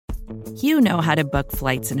You know how to book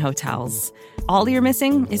flights and hotels. All you're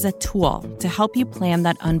missing is a tool to help you plan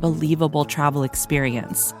that unbelievable travel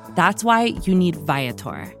experience. That's why you need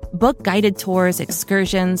Viator. Book guided tours,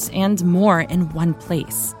 excursions, and more in one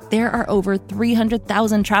place. There are over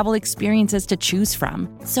 300,000 travel experiences to choose from,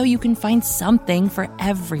 so you can find something for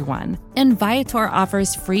everyone. And Viator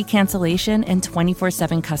offers free cancellation and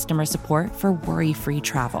 24/7 customer support for worry-free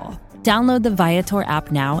travel. Download the Viator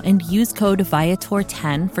app now and use code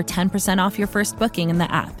Viator10 for 10% off your first booking in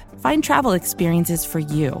the app. Find travel experiences for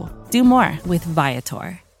you. Do more with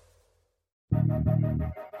Viator.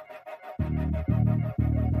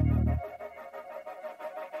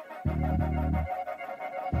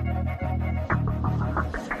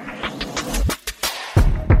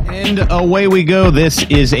 And away we go. This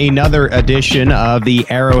is another edition of the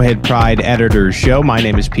Arrowhead Pride Editors Show. My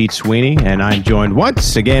name is Pete Sweeney, and I'm joined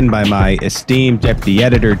once again by my esteemed deputy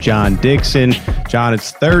editor, John Dixon. John,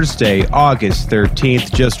 it's Thursday, August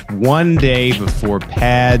 13th, just one day before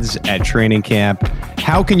pads at training camp.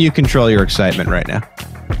 How can you control your excitement right now?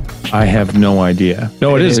 I have no idea.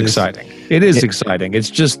 No, it is exciting. It is exciting. It's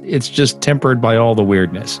just tempered by all the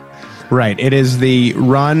weirdness. Right. It is the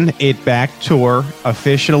Run It Back tour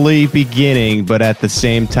officially beginning, but at the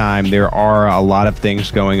same time, there are a lot of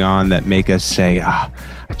things going on that make us say, I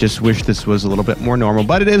just wish this was a little bit more normal,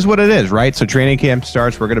 but it is what it is, right? So training camp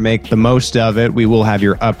starts. We're going to make the most of it. We will have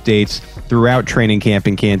your updates throughout training camp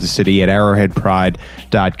in Kansas City at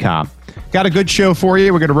arrowheadpride.com. Got a good show for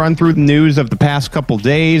you. We're going to run through the news of the past couple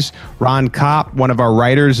days. Ron Kopp, one of our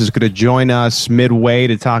writers, is going to join us midway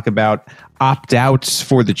to talk about opt-outs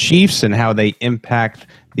for the Chiefs and how they impact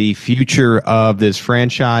the future of this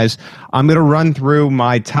franchise. I'm going to run through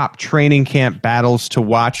my top training camp battles to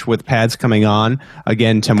watch with pads coming on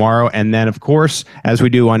again tomorrow. And then, of course, as we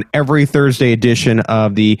do on every Thursday edition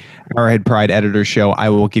of the Arrowhead Pride Editor Show, I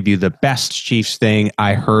will give you the best Chiefs thing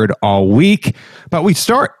I heard all week. But we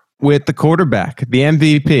start with the quarterback, the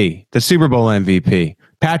MVP, the Super Bowl MVP,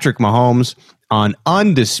 Patrick Mahomes on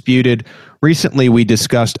Undisputed. Recently, we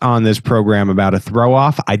discussed on this program about a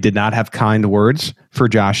throw-off. I did not have kind words for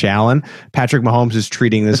Josh Allen. Patrick Mahomes is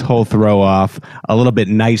treating this whole throw-off a little bit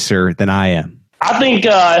nicer than I am. I think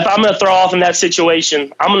if I'm going to throw off in that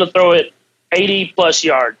situation, I'm going to throw it 80-plus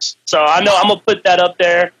yards. So I know I'm going to put that up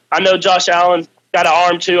there. I know Josh Allen's got an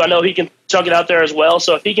arm, too. I know he can chunk it out there as well.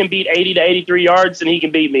 So if he can beat 80 to 83 yards, then he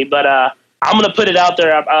can beat me. But I'm going to put it out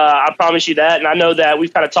there. I promise you that. And I know that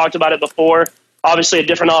we've kind of talked about it before. Obviously, a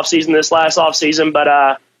different offseason this last offseason, but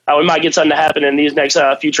we might get something to happen in these next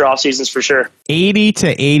future offseasons for sure. 80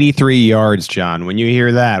 to 83 yards, John. When you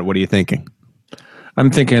hear that, what are you thinking? I'm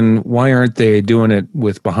thinking, why aren't they doing it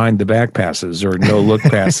with behind-the-back passes or no-look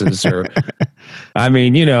passes? Or, I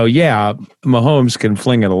mean, Mahomes can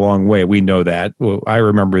fling it a long way. We know that. Well, I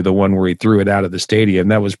remember the one where he threw it out of the stadium.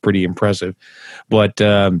 That was pretty impressive. But,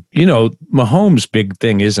 Mahomes' big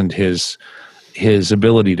thing isn't his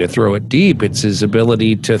ability to throw it deep. It's his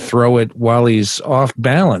ability to throw it while he's off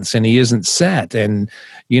balance and he isn't set and,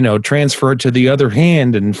 transfer it to the other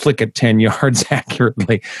hand and flick it 10 yards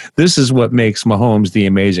accurately. This is what makes Mahomes the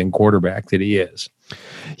amazing quarterback that he is.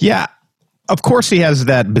 Yeah. Of course, he has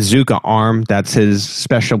that bazooka arm. That's his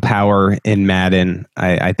special power in Madden.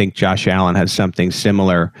 I think Josh Allen has something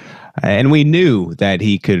similar. And we knew that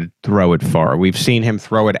he could throw it far. We've seen him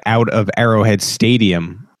throw it out of Arrowhead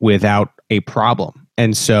Stadium without a problem.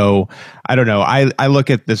 And so, I don't know. I look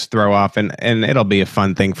at this throw off and it'll be a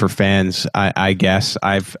fun thing for fans, I guess.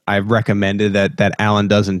 I've recommended that Allen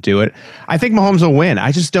doesn't do it. I think Mahomes will win.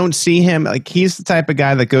 I just don't see him. Like, he's the type of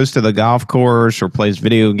guy that goes to the golf course or plays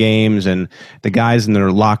video games, and the guys in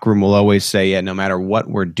their locker room will always say, yeah, no matter what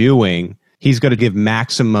we're doing, he's going to give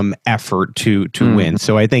maximum effort to win.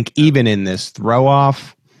 So I think even in this throw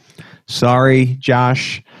off, sorry,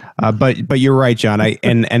 Josh, but you're right, John.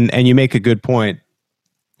 And you make a good point.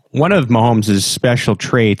 One of Mahomes' special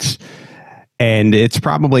traits, and it's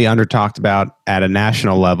probably under talked about at a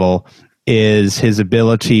national level, is his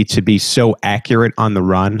ability to be so accurate on the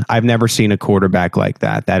run. I've never seen a quarterback like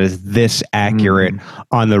that is this accurate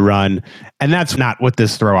on the run. And that's not what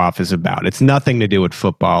this throw off is about. It's nothing to do with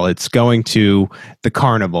football. It's going to the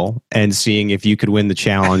carnival and seeing if you could win the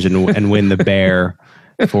challenge and win the bear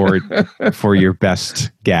for your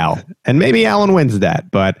best gal. And maybe Allen wins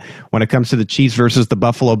that. But when it comes to the Chiefs versus the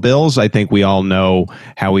Buffalo Bills, I think we all know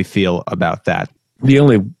how we feel about that. The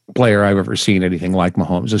only player I've ever seen anything like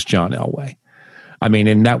Mahomes is John Elway. I mean,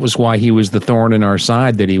 and that was why he was the thorn in our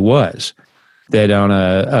side that he was. That on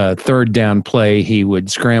a third down play, he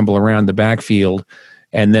would scramble around the backfield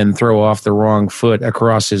and then throw off the wrong foot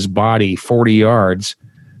across his body 40 yards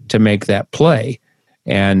to make that play.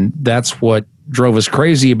 And that's what drove us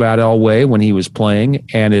crazy about Elway when he was playing.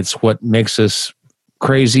 And it's what makes us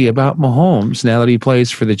crazy about Mahomes now that he plays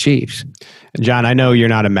for the Chiefs. John, I know you're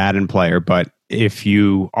not a Madden player, but if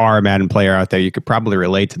you are a Madden player out there, you could probably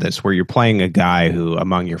relate to this, where you're playing a guy who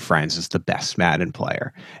among your friends is the best Madden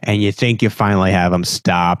player, and you think you finally have him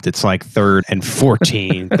stopped. It's like 3rd and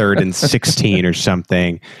 14, 3rd and 16 or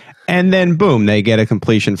something. And then, boom, they get a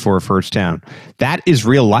completion for a first down. That is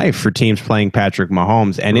real life for teams playing Patrick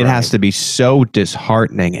Mahomes, and it has to be so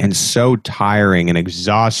disheartening and so tiring and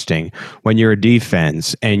exhausting when you're a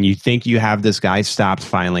defense and you think you have this guy stopped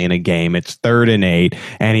finally in a game. It's 3rd and 8,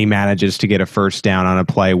 and he manages to get a first down on a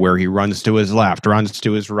play where he runs to his left, runs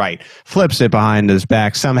to his right, flips it behind his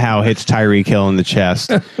back, somehow hits Tyreek Hill in the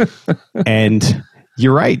chest. And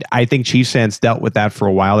you're right. I think Chiefs fans dealt with that for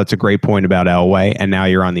a while. That's a great point about Elway, and now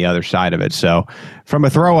you're on the other side of it. So from a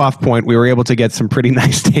throw-off point, we were able to get some pretty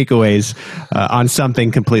nice takeaways on something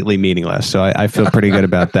completely meaningless. So I feel pretty good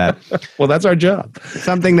about that. Well, that's our job.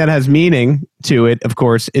 Something that has meaning to it, of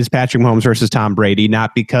course, is Patrick Mahomes versus Tom Brady,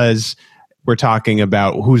 not because we're talking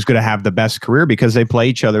about who's going to have the best career, because they play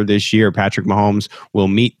each other this year. Patrick Mahomes will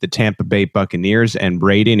meet the Tampa Bay Buccaneers and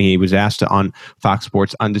Brady, and he was asked on Fox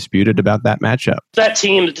Sports Undisputed about that matchup. That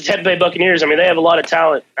team, the Tampa Bay Buccaneers, I mean, they have a lot of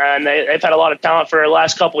talent, and they've had a lot of talent for the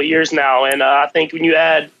last couple of years now. And I think when you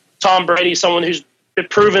add Tom Brady, someone who's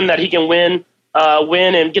proven that he can win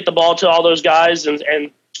and get the ball to all those guys and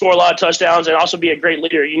score a lot of touchdowns and also be a great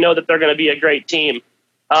leader, you know that they're going to be a great team.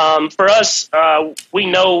 For us, we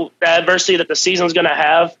know the adversity that the season's going to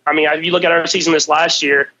have. I mean, if you look at our season this last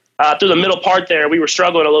year, through the middle part there, we were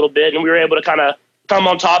struggling a little bit, and we were able to kind of come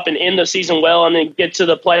on top and end the season well and then get to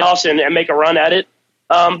the playoffs and make a run at it.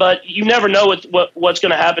 But you never know what's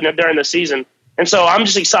going to happen during the season. And so I'm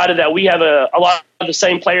just excited that we have a lot of the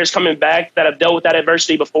same players coming back that have dealt with that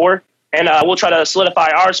adversity before. And we'll try to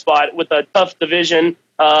solidify our spot with a tough division,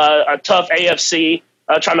 a tough AFC,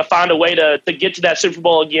 trying to find a way to get to that Super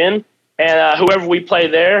Bowl again. And whoever we play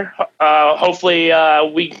there, hopefully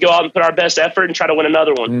we can go out and put our best effort and try to win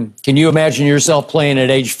another one. Can you imagine yourself playing at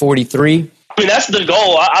age 43? I mean, that's the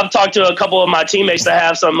goal. I've talked to a couple of my teammates that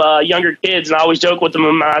have some younger kids, and I always joke with them,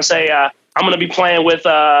 and I say, I'm going to be playing with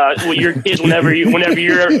your kids whenever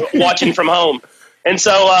you're watching from home. And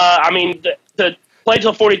so, I mean, to play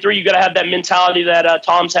till 43, you got to have that mentality that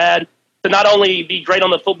Tom's had, to not only be great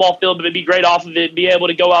on the football field, but be great off of it, be able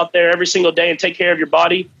to go out there every single day and take care of your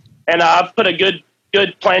body. And I've put a good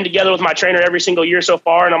plan together with my trainer every single year so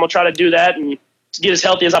far, and I'm going to try to do that and get as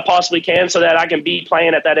healthy as I possibly can so that I can be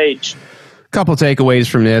playing at that age. Couple takeaways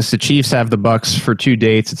from this. The Chiefs have the Bucs for 2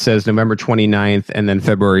 dates. It says November 29th and then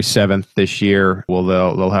February 7th this year. Well,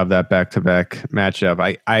 they'll have that back-to-back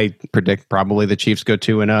matchup. I predict probably the Chiefs go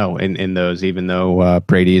 2-0 in those, even though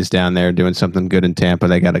Brady is down there doing something good in Tampa.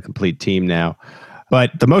 They got a complete team now.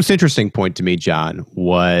 But the most interesting point to me, John,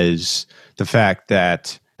 was the fact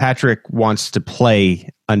that Patrick wants to play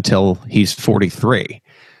until he's 43.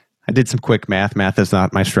 I did some quick math. Math is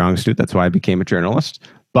not my strong suit. That's why I became a journalist.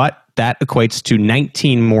 But that equates to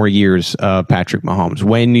 19 more years of Patrick Mahomes.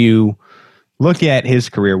 When you look at his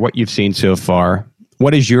career, what you've seen so far,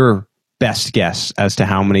 what is your best guess as to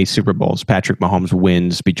how many Super Bowls Patrick Mahomes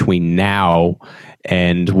wins between now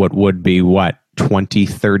and what would be,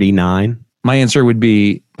 2039? My answer would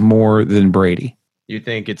be more than Brady. You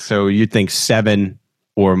think 7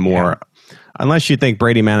 or more? Yeah. Unless you think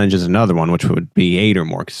Brady manages another one, which would be 8 or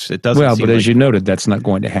more. Because it doesn't. Well, but as you noted, that's not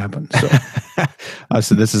going to happen. So.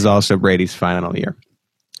 So this is also Brady's final year.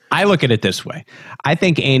 I look at it this way. I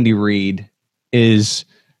think Andy Reid is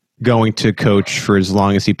going to coach for as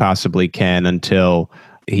long as he possibly can until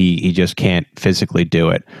he just can't physically do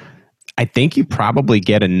it. I think you probably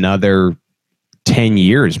get another 10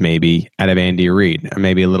 years maybe out of Andy Reid, or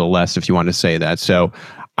maybe a little less if you want to say that. So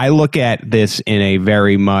I look at this in a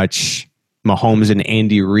very much Mahomes and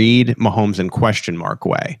Andy Reid, Mahomes and question mark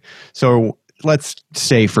way. So let's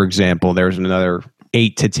say, for example, there's another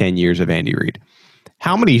 8 to 10 years of Andy Reid.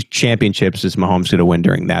 How many championships is Mahomes going to win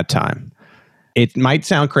during that time? It might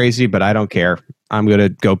sound crazy, but I don't care. I'm going to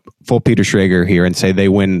go full Peter Schrager here and say they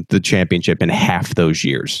win the championship in half those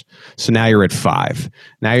years. So now you're at 5.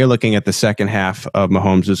 Now you're looking at the second half of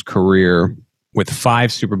Mahomes' career with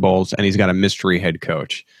 5 Super Bowls, and he's got a mystery head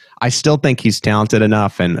coach. I still think he's talented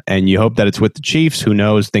enough, and you hope that it's with the Chiefs. Who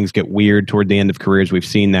knows? Things get weird toward the end of careers. We've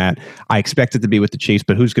seen that. I expect it to be with the Chiefs,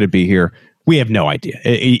 but who's going to be here? We have no idea.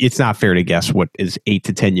 It's not fair to guess what is 8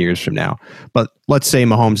 to 10 years from now. But let's say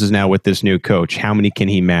Mahomes is now with this new coach. How many can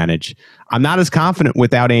he manage? I'm not as confident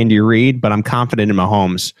without Andy Reid, but I'm confident in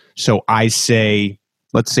Mahomes. So I say,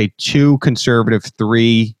 let's say 2 conservative,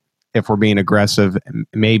 3 if we're being aggressive,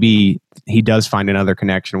 maybe he does find another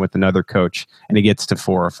connection with another coach and he gets to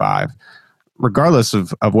 4 or 5. Regardless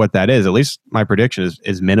of what that is, at least my prediction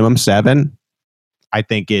is minimum 7. I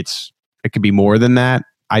think it could be more than that.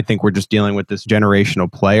 I think we're just dealing with this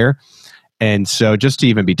generational player. And so just to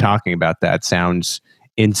even be talking about that sounds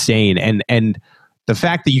insane. And the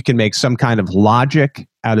fact that you can make some kind of logic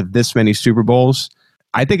out of this many Super Bowls,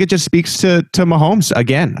 I think it just speaks to Mahomes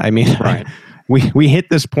again. I mean, right. we hit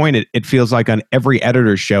this point, it feels like on every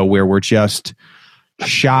editor's show where we're just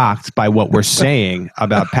shocked by what we're saying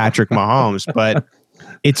about Patrick Mahomes, but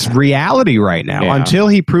it's reality right now. Yeah. Until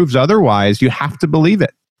he proves otherwise, you have to believe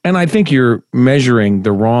it. And I think you're measuring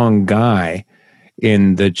the wrong guy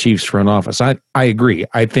in the Chiefs front office. I agree.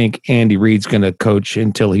 I think Andy Reid's going to coach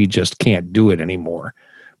until he just can't do it anymore.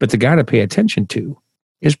 But the guy to pay attention to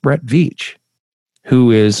is Brett Veach,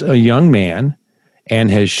 who is a young man and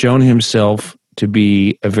has shown himself to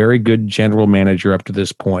be a very good general manager up to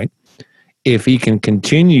this point. If he can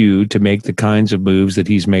continue to make the kinds of moves that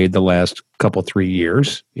he's made the last 3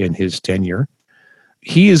 years in his tenure,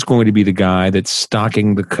 he is going to be the guy that's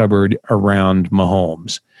stocking the cupboard around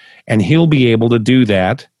Mahomes. And he'll be able to do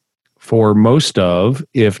that for most of,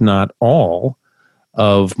 if not all,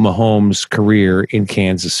 of Mahomes' career in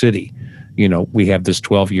Kansas City. You know, we have this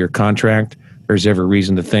 12-year contract. There's every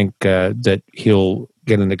reason to think that he'll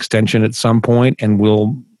get an extension at some point and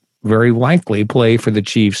will very likely play for the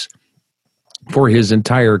Chiefs for his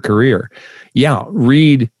entire career. Yeah,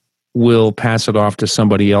 Reid will pass it off to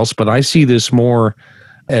somebody else, but I see this more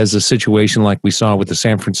as a situation like we saw with the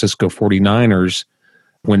San Francisco 49ers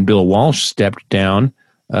when Bill Walsh stepped down.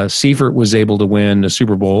 Seifert was able to win a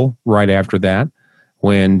Super Bowl right after that.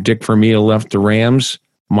 When Dick Vermeil left the Rams,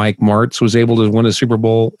 Mike Martz was able to win a Super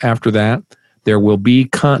Bowl after that. There will be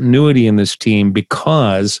continuity in this team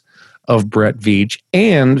because of Brett Veach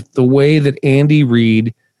and the way that Andy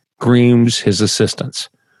Reid grooms his assistants.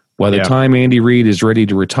 By the time Andy Reid is ready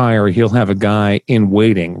to retire, he'll have a guy in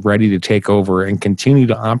waiting, ready to take over and continue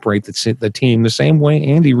to operate the team the same way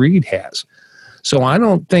Andy Reid has. So I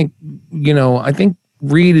don't think, I think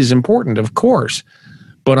Reid is important, of course,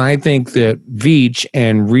 but I think that Veach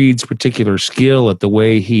and Reid's particular skill at the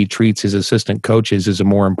way he treats his assistant coaches is a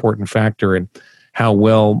more important factor in how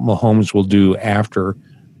well Mahomes will do after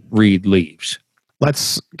Reid leaves.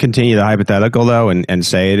 Let's continue the hypothetical, though, and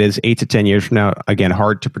say it is 8 to 10 years from now. Again,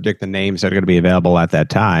 hard to predict the names that are going to be available at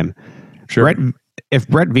that time. Sure. If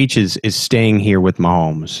Brett Veach is staying here with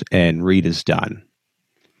Mahomes and Reid is done,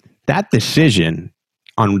 that decision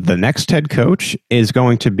on the next head coach is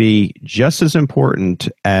going to be just as important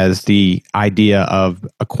as the idea of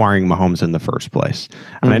acquiring Mahomes in the first place.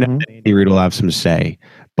 And I know that Andy Reid will have some say,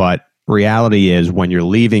 but reality is when you're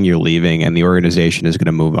leaving, and the organization is going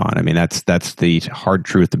to move on. I mean, that's the hard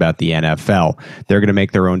truth about the NFL. They're going to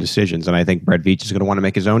make their own decisions, and I think Brett Veach is going to want to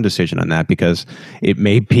make his own decision on that because it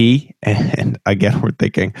may be, and again, we're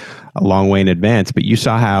thinking a long way in advance, but you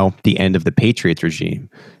saw how the end of the Patriots regime,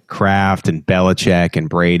 Kraft and Belichick and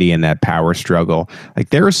Brady and that power struggle, like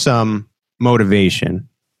there is some motivation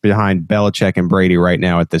behind Belichick and Brady right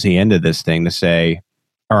now at the end of this thing to say,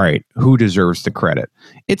 all right, who deserves the credit?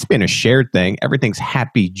 It's been a shared thing. Everything's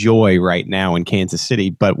happy joy right now in Kansas City,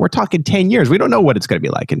 but we're talking 10 years. We don't know what it's going to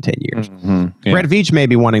be like in 10 years. Yeah. Brett Veach may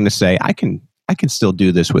be wanting to say, I can still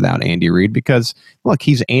do this without Andy Reid because, look,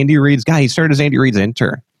 he's Andy Reid's guy. He started as Andy Reid's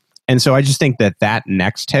intern. And so I just think that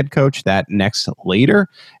next head coach, that next leader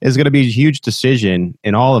is going to be a huge decision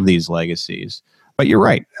in all of these legacies. But you're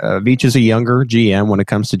right. Veach is a younger GM when it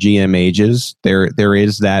comes to GM ages. There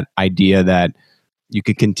is that idea that you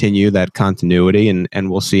could continue that continuity, and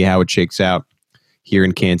we'll see how it shakes out here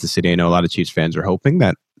in Kansas City. I know a lot of Chiefs fans are hoping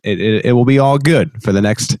that it will be all good for the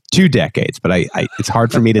next 2 decades, but it's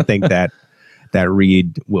hard for me to think that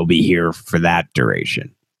Reid will be here for that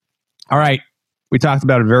duration. All right. We talked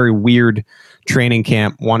about a very weird training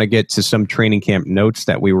camp. Want to get to some training camp notes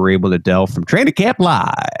that we were able to delve from Training Camp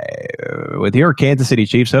Live with your Kansas City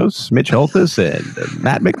Chiefs hosts, Mitch Holthus and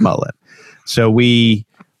Matt McMullen. So we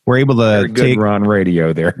were able to take on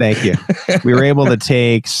radio there. Thank you. We were able to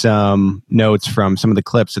take some notes from some of the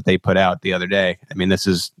clips that they put out the other day. I mean, this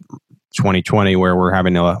is 2020 where we're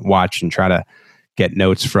having to watch and try to get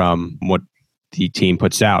notes from what the team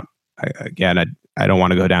puts out. I don't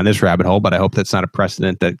want to go down this rabbit hole, but I hope that's not a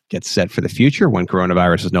precedent that gets set for the future when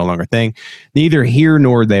coronavirus is no longer a thing. Neither here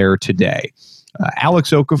nor there today.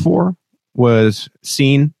 Alex Okafor was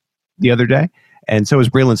seen the other day, and so was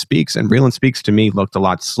Breeland Speaks. And Breeland Speaks, to me, looked a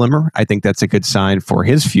lot slimmer. I think that's a good sign for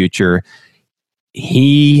his future.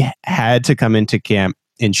 He had to come into camp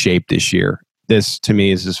in shape this year. This, to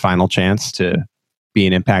me, is his final chance to be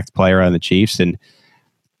an impact player on the Chiefs. And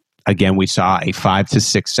again, we saw a 5 to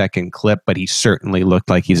 6 second clip, but he certainly looked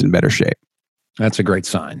like he's in better shape. That's a great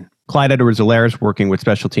sign. Clyde Edwards-Helaire working with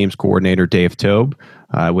special teams coordinator Dave Tobe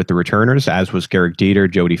with the returners, as was Garrick Dieter,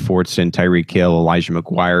 Jody Fortson, Tyreek Hill, Elijah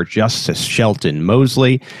McGuire, Justice Shelton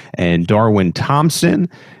Mosley, and Darwin Thompson.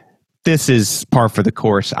 This is par for the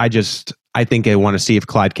course. I think I want to see if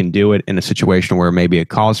Clyde can do it in a situation where maybe it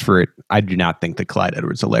calls for it. I do not think that Clyde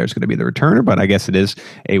Edwards-Helaire is going to be the returner, but I guess it is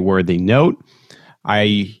a worthy note.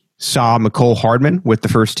 I saw McCole Hardman with the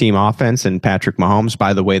first team offense and Patrick Mahomes.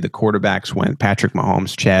 By the way, the quarterbacks went Patrick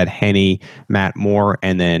Mahomes, Chad Henne, Matt Moore,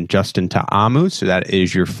 and then Justin Ta'amu. So that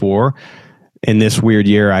is your 4. In this weird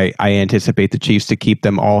year, I anticipate the Chiefs to keep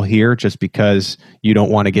them all here just because you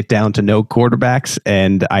don't want to get down to no quarterbacks.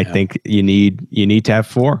 And I think you need to have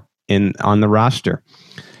 4 on the roster.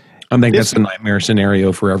 I think that's a nightmare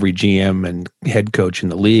scenario for every GM and head coach in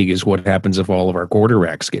the league is what happens if all of our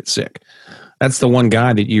quarterbacks get sick. That's the one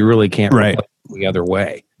guy that you really can't replace the other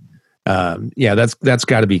way. That's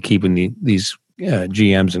got to be keeping these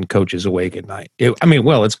GMs and coaches awake at night.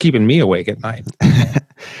 It's keeping me awake at night.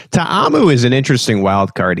 Ta'amu is an interesting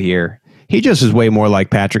wild card here. He just is way more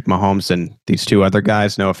like Patrick Mahomes than these 2 other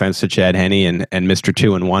guys. No offense to Chad Henne and Mr.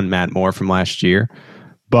 2-1 Matt Moore from last year,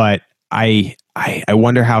 but I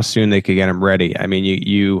wonder how soon they could get him ready. I mean,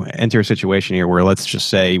 you enter a situation here where, let's just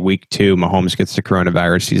say week 2, Mahomes gets the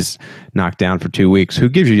coronavirus. He's knocked down for 2 weeks. Who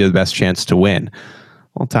gives you the best chance to win?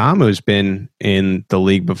 Well, Ta'amu's been in the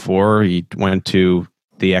league before. He went to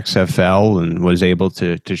the XFL and was able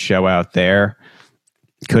to show out there.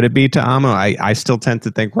 Could it be Ta'amu? I still tend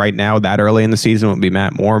to think right now that early in the season would be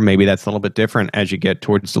Matt Moore. Maybe that's a little bit different as you get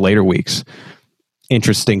towards the later weeks.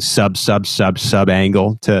 Interesting sub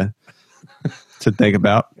angle to think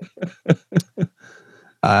about.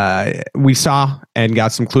 We saw and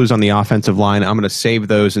got some clues on the offensive line. I'm going to save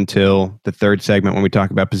those until the third segment when we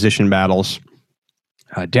talk about position battles.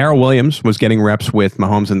 Darrell Williams was getting reps with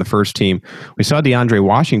Mahomes in the first team. We saw DeAndre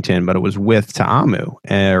Washington, but it was with Ta'amu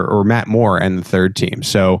or Matt Moore and the third team.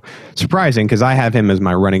 So surprising because I have him as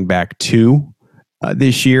my running back 2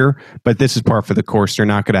 this year, but this is par for the course. They're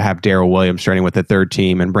not going to have Darrell Williams starting with the third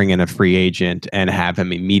team and bring in a free agent and have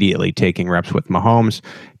him immediately taking reps with Mahomes.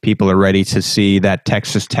 People are ready to see that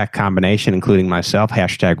Texas Tech combination, including myself,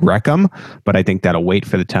 #Wreckham, but I think that'll wait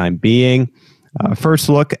for the time being. First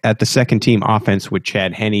look at the second team offense with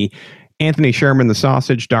Chad Henne, Anthony Sherman, the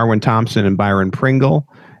Sausage, Darwin Thompson, and Byron Pringle.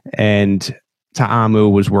 And Ta'amu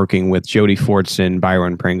was working with Jody Fortson,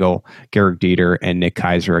 Byron Pringle, Garrick Dieter, and Nick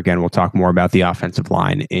Keiser. Again, we'll talk more about the offensive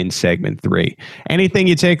line in segment 3. Anything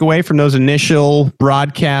you take away from those initial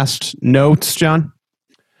broadcast notes, John?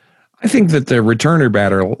 I think that the returner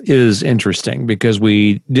battle is interesting because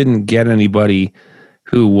we didn't get anybody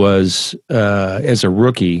who was, as a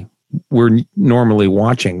rookie, we're normally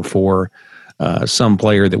watching for some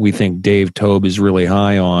player that we think Dave Tobe is really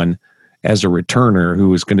high on as a returner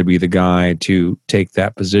who is going to be the guy to take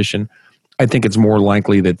that position. I think it's more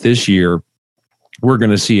likely that this year we're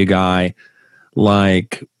going to see a guy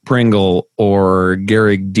like Pringle or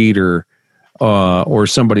Garrick Dieter or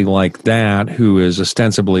somebody like that who is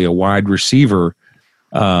ostensibly a wide receiver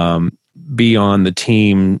be on the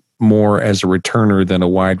team more as a returner than a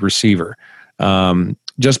wide receiver.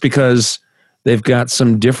 Just because they've got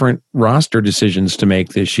some different roster decisions to make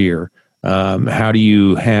this year. How do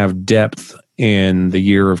you have depth in the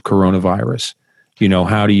year of coronavirus?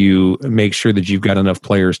 How do you make sure that you've got enough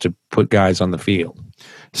players to put guys on the field?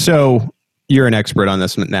 So you're an expert on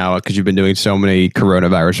this now because you've been doing so many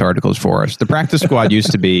coronavirus articles for us. The practice squad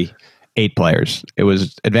used to be 8 players. It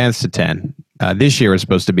was advanced to 10. This year is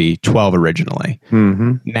supposed to be 12 originally.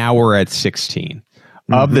 Mm-hmm. Now we're at 16.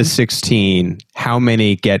 Of the 16, how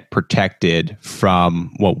many get protected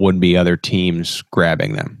from what would be other teams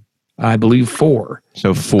grabbing them? I believe 4.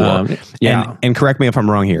 So 4. And correct me if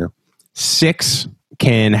I'm wrong here. 6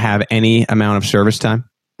 can have any amount of service time?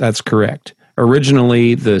 That's correct.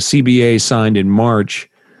 Originally, the CBA signed in March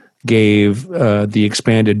gave the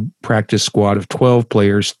expanded practice squad of 12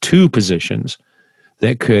 players 2 positions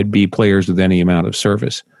that could be players with any amount of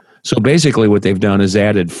service. So basically what they've done is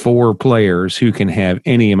added 4 players who can have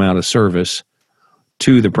any amount of service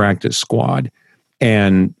to the practice squad.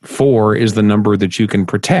 And 4 is the number that you can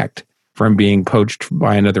protect from being poached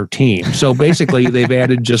by another team. So basically they've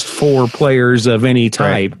added just 4 players of any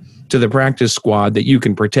type to the practice squad that you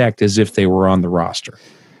can protect as if they were on the roster.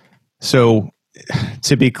 So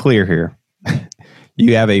to be clear here,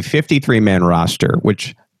 you have a 53-man roster,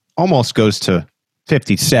 which almost goes to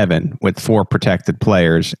 57 with 4 protected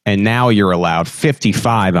players, and now you're allowed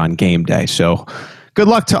 55 on game day. So Good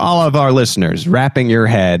luck to all of our listeners wrapping your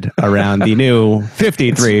head around the new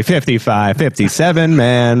 53, 55, 57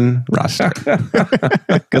 man roster.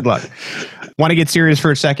 Good luck. Want to get serious for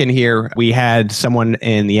a second here. We had someone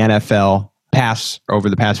in the NFL pass over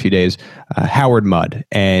the past few days, Howard Mudd,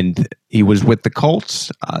 and he was with the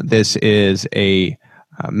Colts. This is a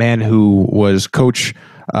man who was coach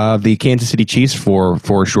of the Kansas City Chiefs for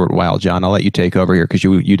a short while. John, I'll let you take over here because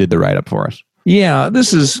you did the write-up for us. Yeah,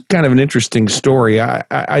 this is kind of an interesting story.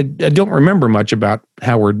 I don't remember much about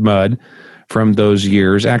Howard Mudd from those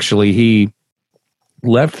years. Actually, he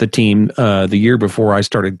left the team the year before I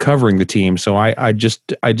started covering the team, so I just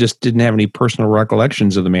didn't have any personal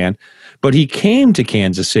recollections of the man. But he came to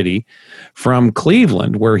Kansas City from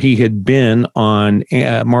Cleveland, where he had been on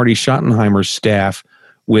Marty Schottenheimer's staff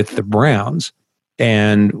with the Browns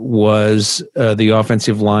and was the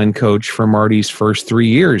offensive line coach for Marty's first 3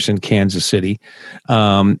 years in Kansas City.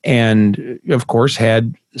 And, of course,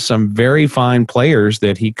 had some very fine players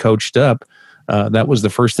that he coached up. That was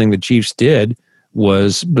the first thing the Chiefs did,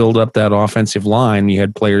 was build up that offensive line. You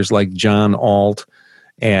had players like John Alt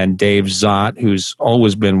and Dave Zott, who's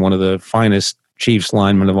always been one of the finest Chiefs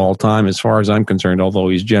linemen of all time, as far as I'm concerned, although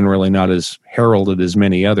he's generally not as heralded as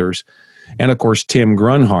many others. And, of course, Tim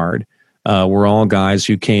Grunhard were all guys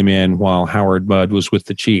who came in while Howard Mudd was with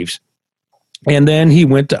the Chiefs. And then he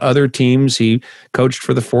went to other teams. He coached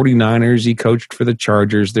for the 49ers. He coached for the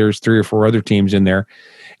Chargers. There's 3 or 4 other teams in there.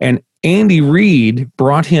 And Andy Reid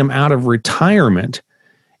brought him out of retirement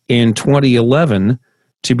in 2011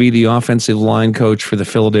 to be the offensive line coach for the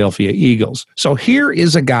Philadelphia Eagles. So here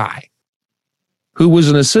is a guy who was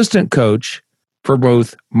an assistant coach for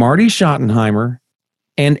both Marty Schottenheimer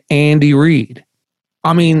and Andy Reid.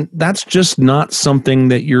 I mean, that's just not something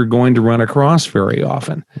that you're going to run across very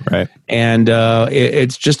often. Right. And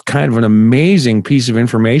it's just kind of an amazing piece of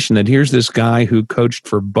information that here's this guy who coached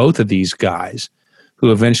for both of these guys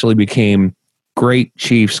who eventually became great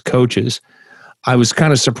Chiefs coaches. I was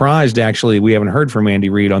kind of surprised, actually, we haven't heard from Andy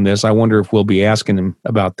Reid on this. I wonder if we'll be asking him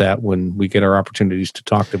about that when we get our opportunities to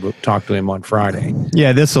talk to him on Friday.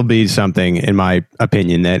 Yeah, this will be something, in my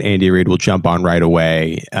opinion, that Andy Reid will jump on right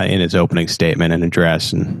away in his opening statement and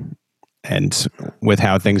address. And with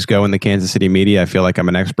how things go in the Kansas City media, I feel like I'm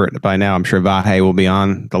an expert by now. I'm sure Vahe will be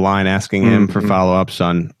on the line asking him for follow-ups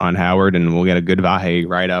on Howard, and we'll get a good Vahe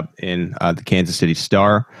write-up in the Kansas City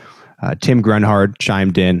Star. Tim Grunhard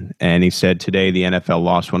chimed in, and he said, today the NFL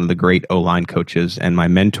lost one of the great O-line coaches, and my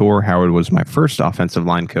mentor, Howard, was my first offensive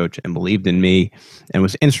line coach and believed in me and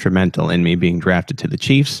was instrumental in me being drafted to the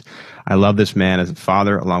Chiefs. I love this man as a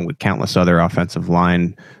father, along with countless other offensive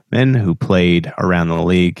linemen who played around the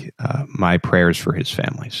league. My prayers for his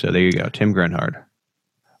family. So there you go, Tim Grunhard.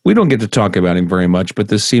 We don't get to talk about him very much, but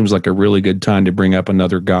this seems like a really good time to bring up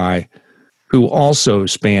another guy who also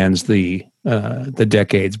spans the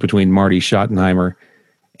decades between Marty Schottenheimer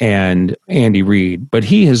and Andy Reid, but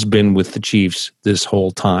he has been with the Chiefs this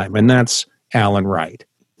whole time, and that's Alan Wright.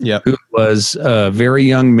 Yep. Who was a very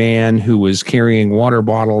young man who was carrying water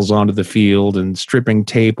bottles onto the field and stripping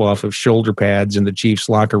tape off of shoulder pads in the Chiefs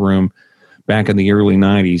locker room back in the early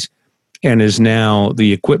 90s, and is now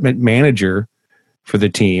the equipment manager for the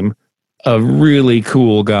team, a really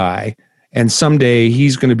cool guy. And someday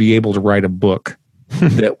he's going to be able to write a book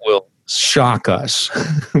that will shock us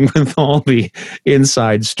with all the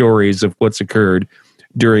inside stories of what's occurred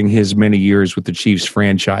during his many years with the Chiefs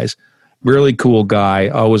franchise. Really cool guy.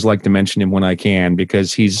 I always like to mention him when I can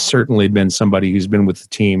because he's certainly been somebody who's been with the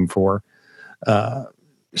team for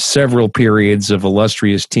several periods of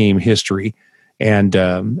illustrious team history. And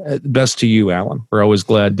best to you, Alan. We're always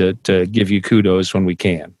glad to give you kudos when we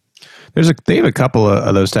can. They have a couple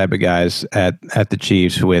of those type of guys at the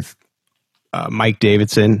Chiefs with Mike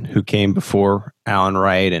Davidson, who came before Alan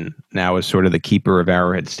Wright and now is sort of the keeper of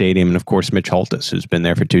Arrowhead Stadium. And, of course, Mitch Holthus, who's been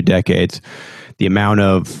there for 2 decades. The amount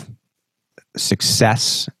of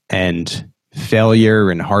success and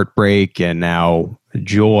failure and heartbreak and now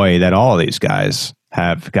joy that all of these guys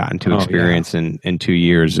have gotten to experience in 2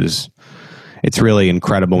 years it's really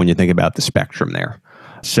incredible when you think about the spectrum there.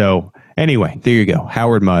 So anyway, there you go.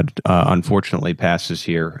 Howard Mudd unfortunately passes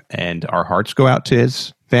here, and our hearts go out to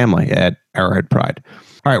his family at Arrowhead Pride.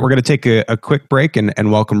 All right, we're going to take a quick break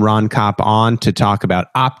and welcome Ron Kopp on to talk about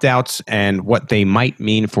opt-outs and what they might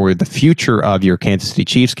mean for the future of your Kansas City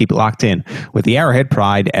Chiefs. Keep it locked in with the Arrowhead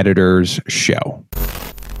Pride Editors Show.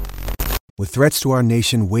 With threats to our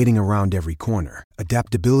nation waiting around every corner,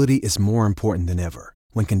 adaptability is more important than ever.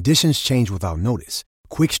 When conditions change without notice,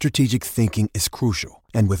 quick strategic thinking is crucial.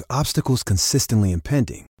 And with obstacles consistently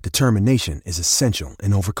impending, determination is essential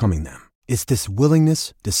in overcoming them. It's this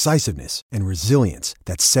willingness, decisiveness, and resilience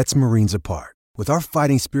that sets Marines apart. With our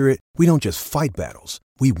fighting spirit, we don't just fight battles,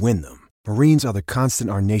 we win them. Marines are the constant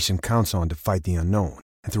our nation counts on to fight the unknown.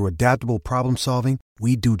 And through adaptable problem solving,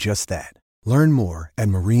 we do just that. Learn more at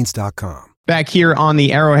marines.com. Back here on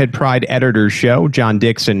the Arrowhead Pride Editors Show, John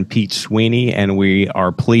Dixon, Pete Sweeney, and we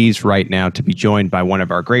are pleased right now to be joined by one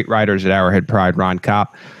of our great writers at Arrowhead Pride, Ron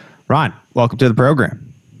Kopp. Ron, welcome to the program.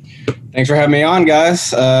 Thanks for having me on, guys.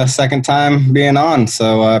 Second time being on,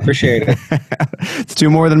 so I appreciate it. It's two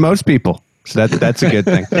more than most people, so that's a good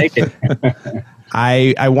thing. Take it.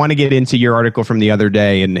 I want to get into your article from the other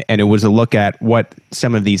day, and it was a look at what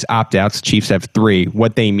some of these opt-outs, Chiefs have 3,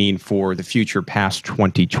 what they mean for the future past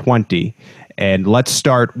 2020. And let's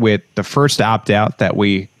start with the first opt-out that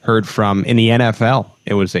we heard from in the NFL.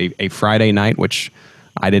 It was a Friday night, which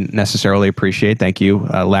I didn't necessarily appreciate. Thank you,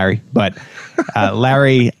 Larry. But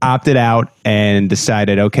Larry opted out and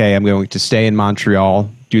decided, okay, I'm going to stay in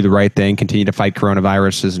Montreal, do the right thing, continue to fight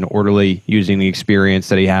coronavirus as an orderly using the experience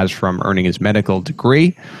that he has from earning his medical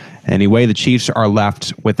degree. Anyway, the Chiefs are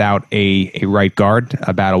left without a right guard,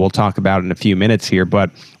 a battle we'll talk about in a few minutes here.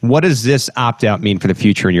 But what does this opt-out mean for the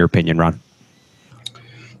future, in your opinion, Ron?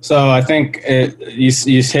 So I think you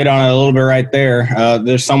hit on it a little bit right there.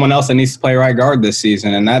 There's someone else that needs to play right guard this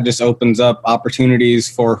season, and that just opens up opportunities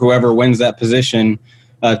for whoever wins that position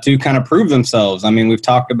to kind of prove themselves. I mean, we've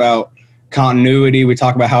talked about continuity. We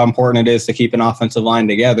talk about how important it is to keep an offensive line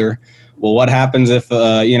together. Well, what happens if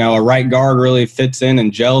a right guard really fits in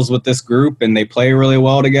and gels with this group and they play really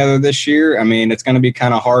well together this year? I mean, it's going to be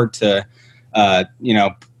kind of hard to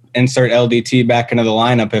insert LDT back into the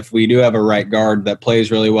lineup if we do have a right guard that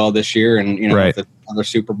plays really well this year and, right. With another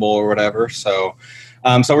Super Bowl or whatever. So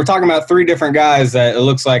we're talking about 3 different guys that it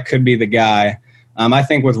looks like could be the guy. I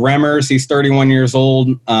think with Remmers, he's 31 years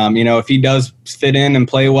old. If he does fit in and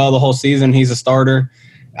play well the whole season, he's a starter.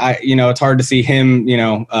 It's hard to see him,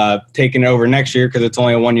 taking it over next year because it's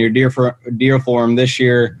only a 1-year deal for him this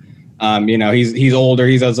year. He's older.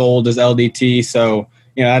 He's as old as LDT. So,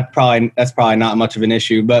 that's probably not much of an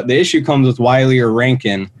issue. But the issue comes with Wiley or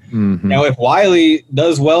Rankin. Mm-hmm. Now, if Wiley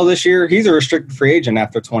does well this year, he's a restricted free agent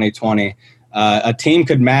after 2020. A team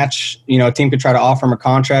could match, a team could try to offer him a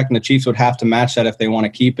contract, and the Chiefs would have to match that if they want to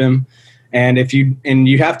keep him. And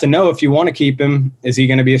you have to know if you want to keep him, is he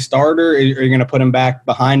going to be a starter? Or are you going to put him back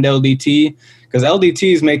behind LDT? Because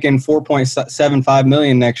LDT is making $4.75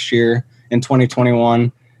 million next year in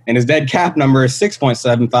 2021. And his dead cap number is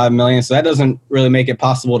 $6.75 million, so that doesn't really make it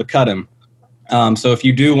possible to cut him. So if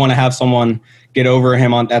you do want to have someone get over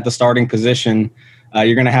him at the starting position,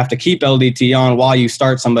 you're going to have to keep LDT on while you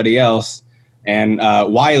start somebody else. And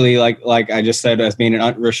Wiley, like I just said, as being an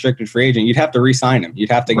unrestricted free agent, you'd have to re-sign him.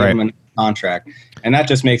 You'd have to give him a contract, and that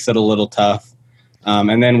just makes it a little tough.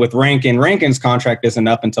 And then with Rankin's contract isn't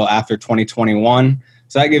up until after 2021,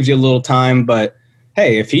 so that gives you a little time. But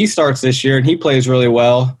hey, if he starts this year and he plays really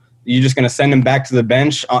well, you're just going to send him back to the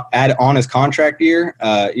bench on his contract year.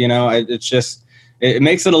 It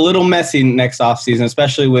makes it a little messy next offseason,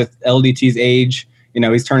 especially with LDT's age.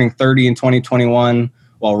 He's turning 30 in 2021,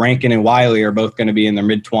 while Rankin and Wiley are both going to be in their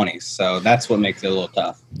mid-20s. So that's what makes it a little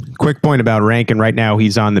tough. Quick point about Rankin. Right now,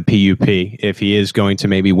 he's on the PUP. If he is going to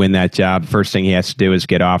maybe win that job, first thing he has to do is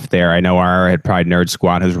get off there. I know our Arrowhead Pride Nerd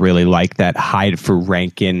Squad has really liked that Hyde for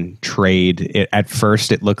Rankin trade. At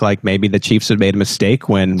first, it looked like maybe the Chiefs had made a mistake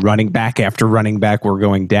when running back after running back were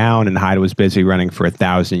going down, and Hyde was busy running for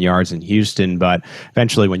 1,000 yards in Houston. But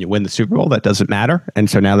eventually, when you win the Super Bowl, that doesn't matter. And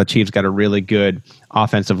so now the Chiefs got a really good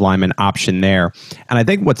offensive lineman option there. And I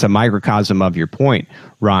think what's a microcosm of your point,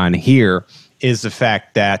 Ron, here is the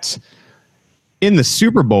fact that in the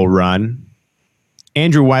Super Bowl run,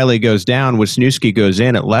 Andrew Wiley goes down, Wisniewski goes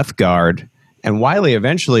in at left guard, and Wiley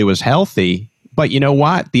eventually was healthy. But you know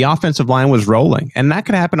what? The offensive line was rolling, and that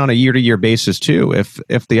could happen on a year-to-year basis too.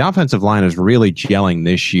 If the offensive line is really gelling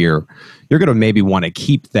this year, you're going to maybe want to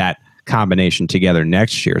keep that combination together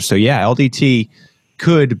next year. So yeah, LDT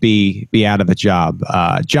could be out of a job.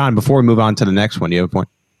 John, before we move on to the next one, do you have a point?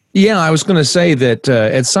 Yeah, I was going to say that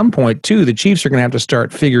at some point, too, the Chiefs are going to have to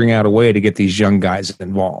start figuring out a way to get these young guys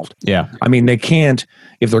involved. Yeah. I mean, they can't,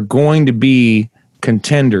 if they're going to be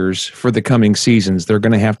contenders for the coming seasons, they're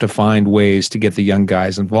going to have to find ways to get the young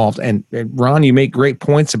guys involved. And Ron, you make great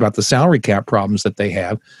points about the salary cap problems that they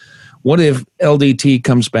have. What if LDT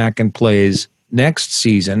comes back and plays next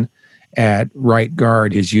season at right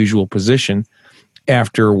guard, his usual position,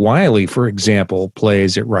 after Wiley, for example,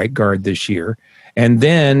 plays at right guard this year? And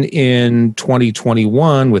then in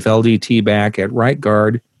 2021, with LDT back at right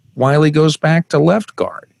guard, Wiley goes back to left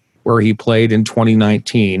guard, where he played in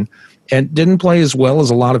 2019. and didn't play as well as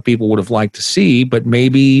a lot of people would have liked to see, but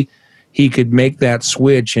maybe he could make that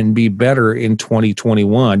switch and be better in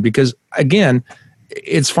 2021. Because, again,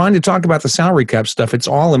 it's fine to talk about the salary cap stuff. It's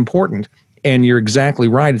all important. And you're exactly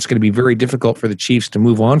right. It's going to be very difficult for the Chiefs to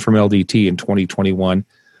move on from LDT in 2021.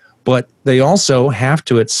 But they also have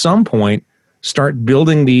to, at some point, start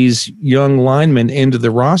building these young linemen into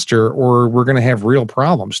the roster, or we're going to have real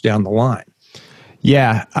problems down the line.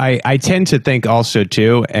 Yeah, I tend to think also,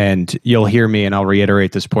 too, and you'll hear me, and I'll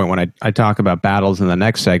reiterate this point when I talk about battles in the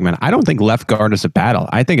next segment. I don't think left guard is a battle.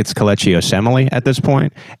 I think it's Kelechi Osemele at this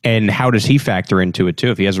point, and how does he factor into it,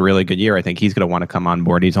 too? If he has a really good year, I think he's going to want to come on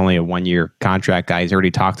board. He's only a one-year contract guy. He's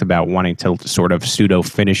already talked about wanting to sort of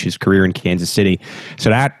pseudo-finish his career in Kansas City.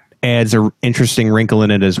 So that adds an interesting wrinkle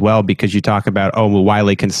in it as well, because you talk about, oh, well,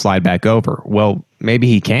 Wiley can slide back over. Well, maybe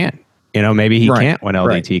he can. Maybe he can't when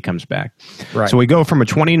LDT comes back. Right. So we go from a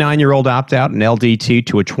 29-year-old opt-out in LDT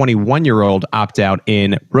to a 21-year-old opt-out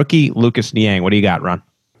in rookie Lucas Niang. What do you got, Ron?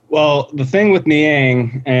 Well, the thing with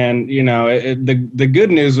Niang, and the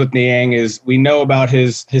good news with Niang is we know about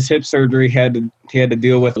his hip surgery he had to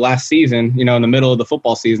deal with last season. In the middle of the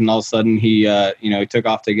football season, all of a sudden he took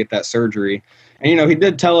off to get that surgery. And he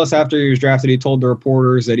did tell us after he was drafted, he told the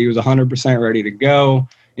reporters that he was 100% ready to go.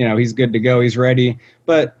 He's good to go, he's ready,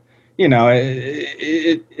 but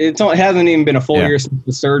it hasn't even been a full year since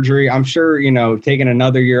the surgery. I'm sure, taking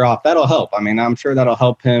another year off, that'll help. I mean, I'm sure that'll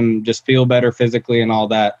help him just feel better physically and all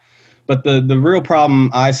that. But the real problem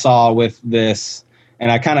I saw with this,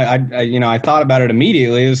 and I thought about it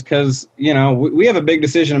immediately, is because, we have a big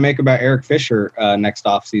decision to make about Eric Fisher next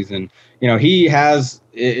offseason. He has,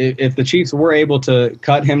 if the Chiefs were able to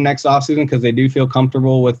cut him next offseason because they do feel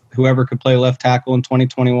comfortable with whoever could play left tackle in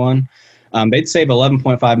 2021, they'd save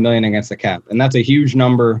 $11.5 million against the cap. And that's a huge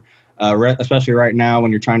number, especially right now when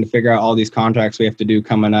you're trying to figure out all these contracts we have to do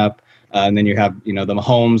coming up. And then you have, the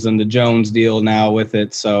Mahomes and the Jones deal now with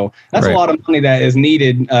it. So that's a lot of money that is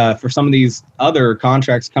needed for some of these other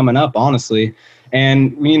contracts coming up, honestly.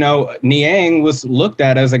 And, Niang was looked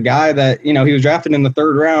at as a guy that, he was drafted in the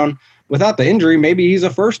third round. Without the injury, maybe he's a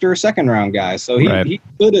first or a second round guy. So he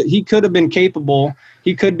could have been capable.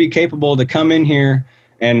 He could be capable to come in here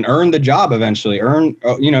and earn the job eventually.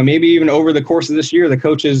 Maybe even over the course of this year, the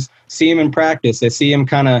coaches see him in practice. They see him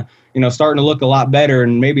kind of, starting to look a lot better.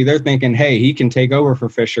 And maybe they're thinking, hey, he can take over for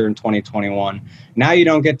Fisher in 2021. Now you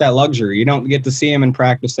don't get that luxury. You don't get to see him in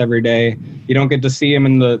practice every day. You don't get to see him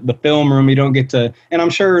in the film room. You don't get to, and I'm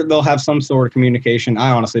sure they'll have some sort of communication.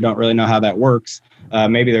 I honestly don't really know how that works.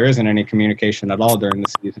 Maybe there isn't any communication at all during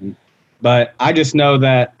the season. But I just know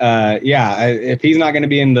that, if he's not going to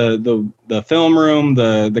be in the film room,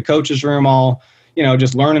 the coach's room, all,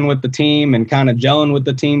 just learning with the team and kind of gelling with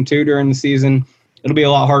the team too during the season, it'll be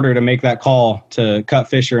a lot harder to make that call to cut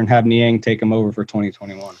Fisher and have Niang take him over for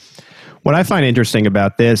 2021. What I find interesting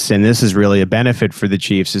about this, and this is really a benefit for the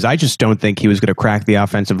Chiefs, is I just don't think he was going to crack the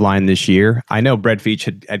offensive line this year. I know Brett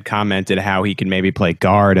Veach had commented how he can maybe play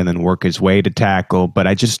guard and then work his way to tackle, but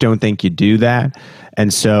I just don't think you do that.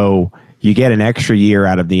 And so you get an extra year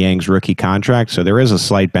out of Niang's rookie contract, so there is a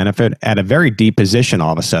slight benefit at a very deep position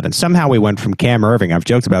all of a sudden. Somehow we went from Cam Irving, I've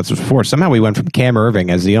joked about this before, somehow we went from Cam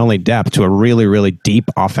Irving as the only depth to a really, really deep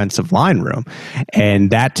offensive line room.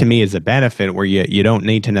 And that to me is a benefit where you don't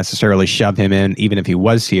need to necessarily shove him in, even if he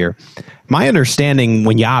was here. My understanding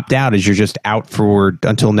when you opt out is you're just out for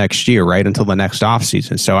until next year, right? Until the next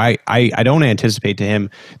offseason. So I don't anticipate him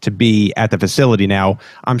to be at the facility now.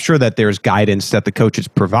 I'm sure that there's guidance that the coaches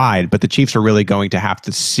provide, but the Chiefs are really going to have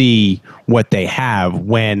to see what they have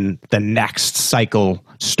when the next cycle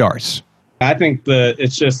starts. I think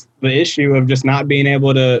it's just the issue of just not being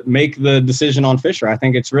able to make the decision on Fisher. I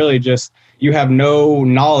think it's really just you have no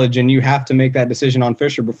knowledge and you have to make that decision on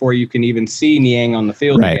Fisher before you can even see Niang on the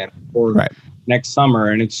field again or next summer.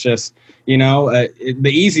 And it's just, the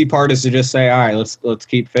easy part is to just say, all right, let's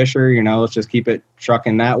keep Fisher, let's just keep it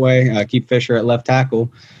trucking that way, keep Fisher at left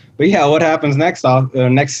tackle. But yeah, what happens next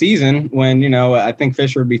season when, I think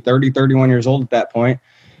Fisher would be 30, 31 years old at that point.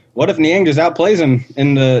 What if Niang just outplays him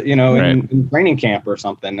in the, in training camp or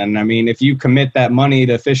something? And I mean, if you commit that money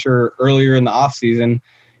to Fisher earlier in the offseason,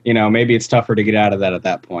 maybe it's tougher to get out of that at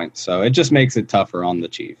that point. So it just makes it tougher on the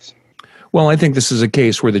Chiefs. Well, I think this is a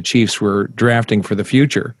case where the Chiefs were drafting for the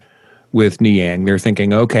future with Niang. They're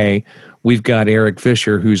thinking, okay, we've got Eric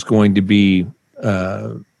Fisher, who's going to be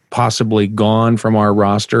possibly gone from our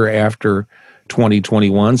roster after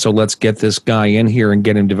 2021. So let's get this guy in here and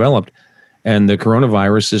get him developed. And the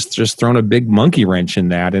coronavirus has just thrown a big monkey wrench in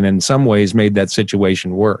that, and in some ways made that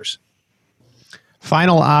situation worse.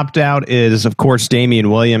 Final opt-out is, of course,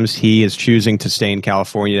 Damian Williams. He is choosing to stay in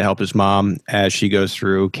California to help his mom as she goes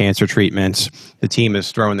through cancer treatments. The team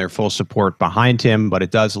is throwing their full support behind him, but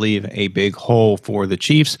it does leave a big hole for the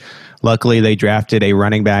Chiefs. Luckily, they drafted a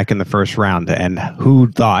running back in the first round, and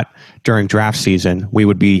who thought during draft season we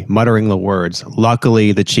would be muttering the words,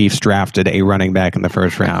 luckily the Chiefs drafted a running back in the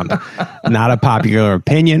first round. Not a popular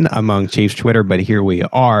opinion among Chiefs Twitter, but here we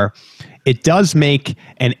are. It does make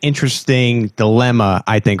an interesting dilemma,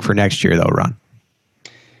 I think, for next year, though, Ron.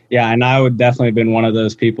 Yeah, and I would definitely have been one of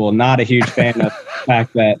those people. Not a huge fan of the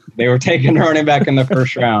fact that they were taking running back in the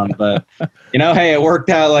first round. But, hey, it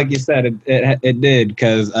worked out like you said. It did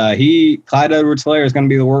because Clyde Edwards-Helaire is going to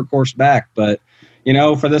be the workhorse back. But,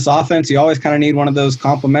 for this offense, you always kind of need one of those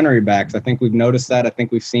complementary backs. I think we've noticed that. I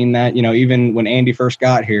think we've seen that, even when Andy first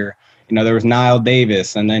got here. There was Niall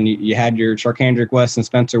Davis, and then you had your Charkandrick West and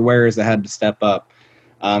Spencer Wares that had to step up.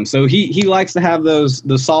 So he likes to have those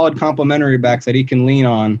solid complementary backs that he can lean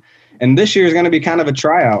on. And this year is going to be kind of a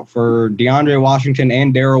tryout for DeAndre Washington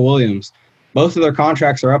and Darrell Williams. Both of their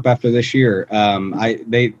contracts are up after this year.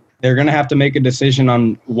 They're going to have to make a decision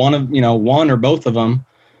on one or both of them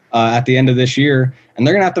at the end of this year, and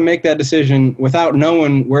they're going to have to make that decision without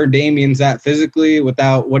knowing where Damian's at physically,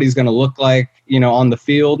 without what he's going to look like, on the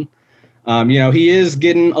field. He is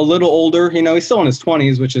getting a little older. He's still in his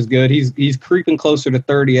 20s, which is good. He's creeping closer to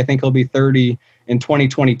 30. I think he'll be 30 in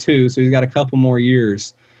 2022, so he's got a couple more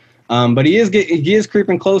years. But he is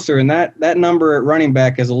creeping closer, and that number at running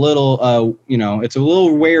back is a little, it's a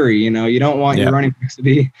little wary. You don't want your running backs to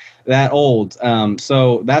be that old.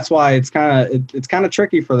 So that's why it's kind of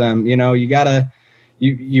tricky for them. You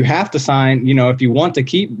have to sign. If you want to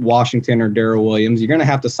keep Washington or Darrell Williams, you're going to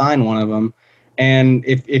have to sign one of them. And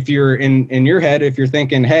if you're in your head, if you're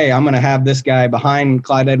thinking, hey, I'm going to have this guy behind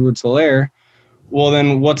Clyde Edwards-Helaire, well,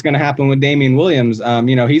 then what's going to happen with Damian Williams?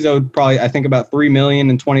 He's owed probably, I think, about $3 million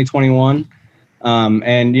in 2021.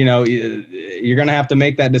 You're going to have to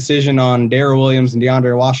make that decision on Darrell Williams and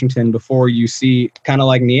DeAndre Washington before you see, kind of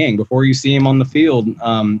like Niang, before you see him on the field in the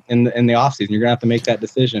offseason. You're going to have to make that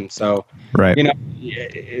decision. So, right.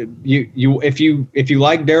 If you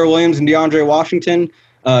like Darrell Williams and DeAndre Washington,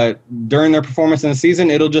 during their performance in the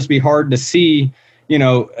season, it'll just be hard to see, in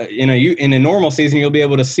a normal season, you'll be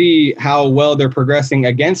able to see how well they're progressing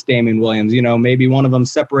against Damian Williams, maybe one of them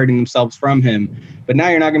separating themselves from him. But now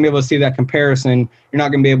you're not going to be able to see that comparison. You're not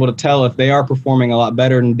going to be able to tell if they are performing a lot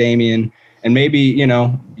better than Damian. And maybe, you're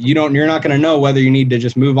not going to know whether you need to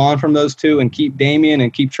just move on from those two and keep Damian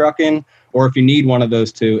and keep trucking, or if you need one of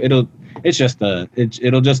those two. It'll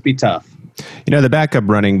just be tough. The backup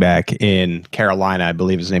running back in Carolina, I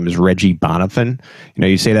believe his name is Reggie Bonifant.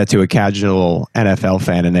 You say that to a casual NFL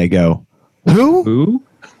fan and they go, Who?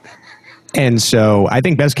 And so I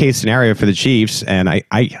think best case scenario for the Chiefs, and I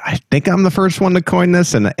think I'm the first one to coin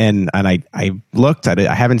this, and I looked at it.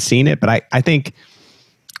 I haven't seen it, but I think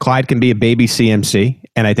Clyde can be a baby CMC,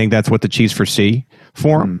 and I think that's what the Chiefs foresee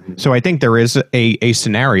for him. Mm-hmm. So I think there is a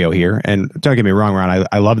scenario here, and don't get me wrong, Ron,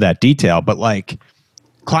 I love that detail, but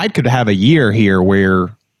Clyde could have a year here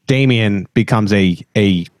where Damian becomes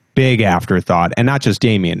a big afterthought, and not just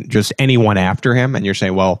Damian, just anyone after him. And you're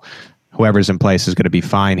saying, well, whoever's in place is going to be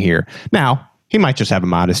fine here. Now, he might just have a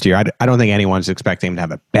modest year. I don't think anyone's expecting him to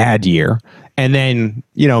have a bad year. And then,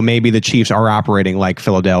 maybe the Chiefs are operating like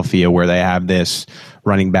Philadelphia, where they have this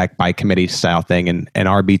running back by committee style thing, and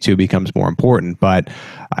RB2 becomes more important. But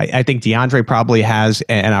I think DeAndre probably has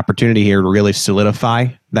an opportunity here to really solidify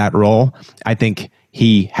that role. I think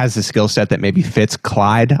he has the skill set that maybe fits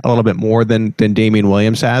Clyde a little bit more than Damian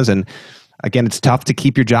Williams has. And again, it's tough to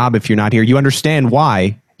keep your job if you're not here. You understand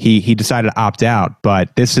why he decided to opt out,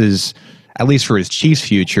 but this is, at least for his Chiefs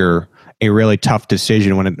future, a really tough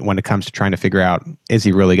decision when it comes to trying to figure out, is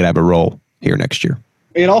he really going to have a role here next year?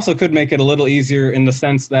 It also could make it a little easier in the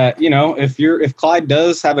sense that, if Clyde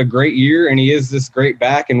does have a great year and he is this great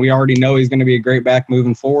back, and we already know he's going to be a great back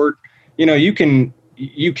moving forward, you can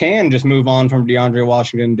just move on from DeAndre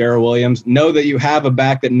Washington and Darrell Williams. Know that you have a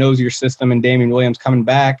back that knows your system and Damian Williams coming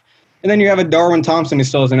back. And then you have a Darwin Thompson who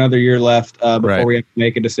still has another year left before we have to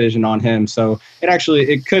make a decision on him. So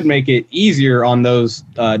it could make it easier on those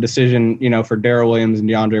decision, for Darrell Williams and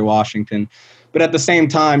DeAndre Washington. But at the same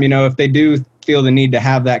time, if they do feel the need to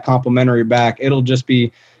have that complimentary back, it'll just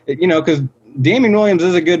be, because Damian Williams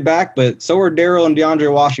is a good back, but so are Darrell and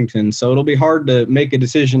DeAndre Washington. So it'll be hard to make a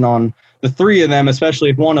decision on the three of them, especially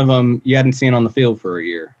if one of them you hadn't seen on the field for a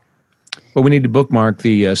year. Well, we need to bookmark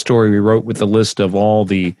the story we wrote with the list of all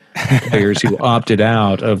the players who opted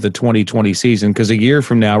out of the 2020 season, because a year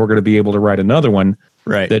from now we're going to be able to write another one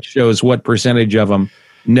that shows what percentage of them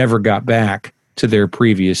never got back to their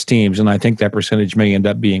previous teams. And I think that percentage may end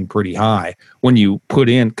up being pretty high when you put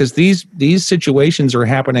in, because these situations are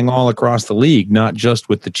happening all across the league, not just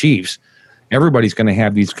with the Chiefs. Everybody's going to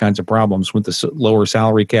have these kinds of problems with the lower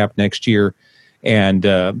salary cap next year. And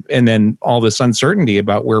then all this uncertainty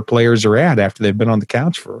about where players are at after they've been on the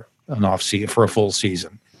couch for a full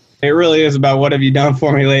season. It really is about what have you done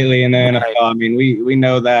for me lately in the NFL. I mean, we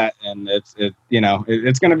know that, and it's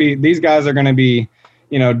going to be, these guys are going to be,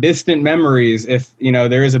 distant memories if,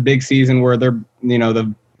 there is a big season where they're,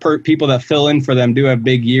 the people that fill in for them do have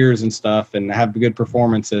big years and stuff and have good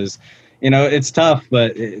performances. It's tough,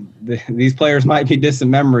 but these players might be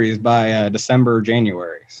distant memories by December or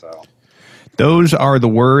January. So. Those are the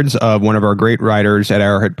words of one of our great writers at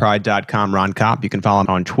arrowheadpride.com, Ron Kopp. You can follow him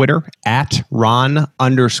on Twitter at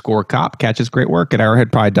Ron_Kopp. Catch his great work at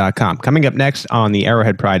arrowheadpride.com. Coming up next on the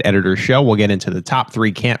Arrowhead Pride Editor Show, we'll get into the top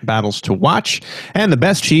 3 camp battles to watch and the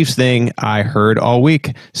best Chiefs thing I heard all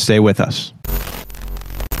week. Stay with us.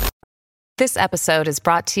 This episode is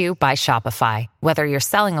brought to you by Shopify. Whether you're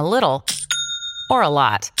selling a little or a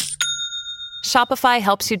lot, Shopify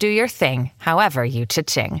helps you do your thing, however you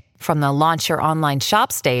cha-ching. From the launch your online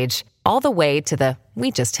shop stage, all the way to the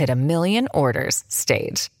we just hit 1 million orders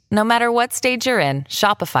stage. No matter what stage you're in,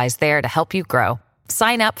 Shopify's there to help you grow.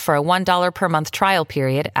 Sign up for a $1 per month trial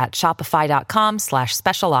period at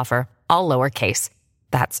shopify.com/special offer, all lowercase.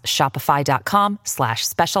 That's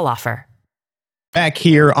shopify.com/special offer. Back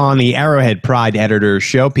here on the Arrowhead Pride Editor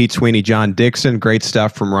Show, Pete Sweeney, John Dixon. Great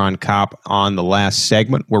stuff from Ron Kopp on the last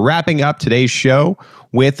segment. We're wrapping up today's show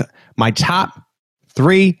with my top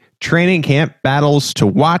 3 training camp battles to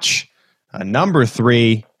watch. Number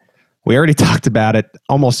 3, we already talked about it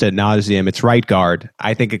almost ad nauseum. It's right guard.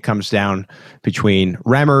 I think it comes down between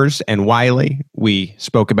Remmers and Wiley. We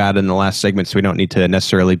spoke about it in the last segment, so we don't need to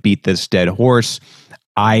necessarily beat this dead horse.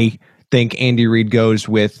 I think Andy Reid goes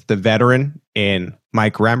with the veteran in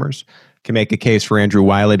Mike Remmers. Can make a case for Andrew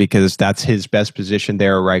Wiley because that's his best position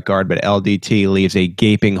there at right guard, but LDT leaves a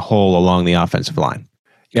gaping hole along the offensive line.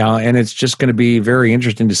 Yeah, and it's just going to be very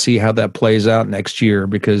interesting to see how that plays out next year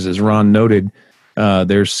because, as Ron noted,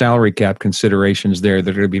 there's salary cap considerations there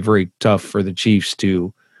that are going to be very tough for the Chiefs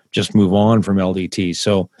to just move on from LDT.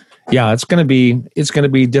 So, yeah, it's going to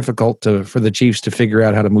be difficult for the Chiefs to figure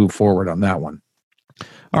out how to move forward on that one.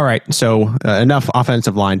 All right, so enough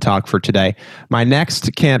offensive line talk for today. My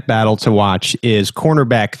next camp battle to watch is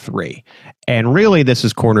cornerback 3. And really, this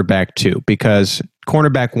is cornerback 2 because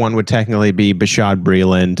cornerback 1 would technically be Bashaud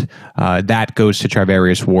Breeland. That goes to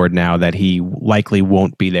Charvarius Ward now that he likely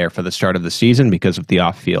won't be there for the start of the season because of the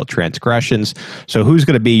off-field transgressions. So who's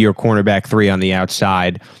going to be your cornerback 3 on the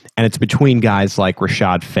outside? And it's between guys like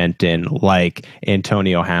Rashad Fenton, like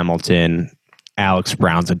Antonio Hamilton. Alex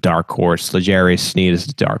Brown's a dark horse. L'Jarius Sneed is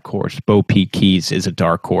a dark horse. Bo Pete Keys is a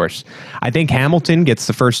dark horse. I think Hamilton gets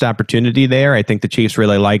the first opportunity there. I think the Chiefs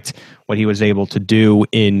really liked what he was able to do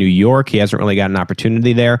in New York. He hasn't really got an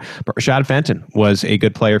opportunity there. But Rashad Fenton was a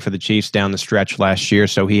good player for the Chiefs down the stretch last year,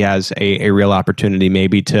 so he has a real opportunity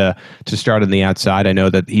maybe to start on the outside. I know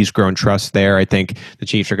that he's grown trust there. I think the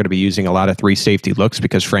Chiefs are going to be using a lot of 3 safety looks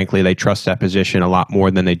because, frankly, they trust that position a lot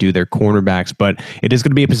more than they do their cornerbacks. But it is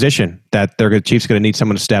going to be a position that the Chiefs are going to need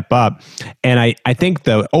someone to step up. And I think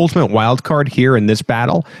the ultimate wild card here in this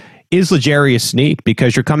battle is L'Jarius Sneed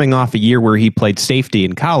because you're coming off a year where he played safety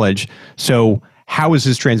in college. So how is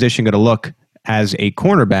his transition going to look as a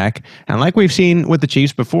cornerback? And like we've seen with the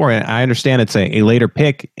Chiefs before, I understand it's a later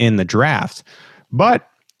pick in the draft, but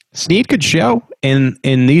Sneed could show in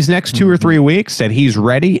these next 2 or 3 weeks that he's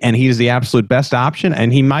ready and he's the absolute best option,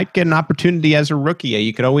 and he might get an opportunity as a rookie.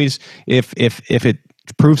 You could always, if it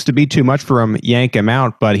proves to be too much for him, yank him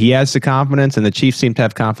out, but he has the confidence, and the Chiefs seem to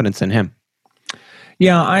have confidence in him.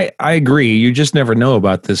 Yeah, I agree. You just never know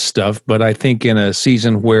about this stuff, but I think in a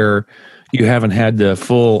season where you haven't had the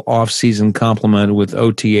full off-season complement with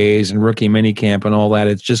OTAs and rookie minicamp and all that,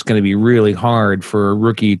 it's just going to be really hard for a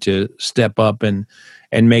rookie to step up and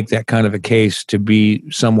make that kind of a case to be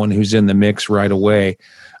someone who's in the mix right away.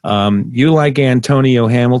 You like Antonio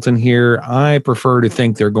Hamilton here. I prefer to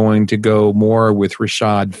think they're going to go more with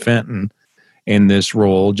Rashad Fenton in this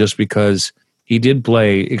role just because he did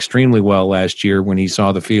play extremely well last year when he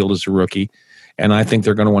saw the field as a rookie, and I think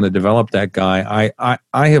they're going to want to develop that guy.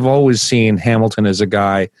 I have always seen Hamilton as a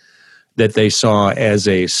guy that they saw as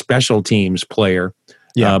a special teams player.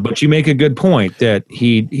 Yeah, but you make a good point that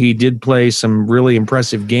he did play some really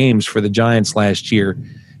impressive games for the Giants last year,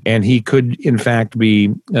 and he could, in fact,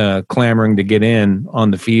 be clamoring to get in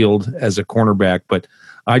on the field as a cornerback. But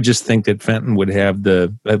I just think that Fenton would have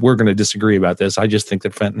we're going to disagree about this. I just think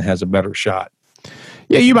that Fenton has a better shot.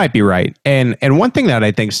 Yeah, you might be right. And one thing that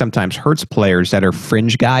I think sometimes hurts players that are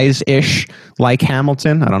fringe guys-ish, like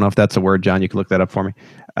Hamilton. I don't know if that's a word, John. You can look that up for me.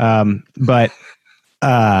 But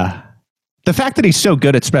the fact that he's so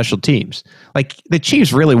good at special teams, like the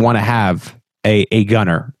Chiefs really want to have a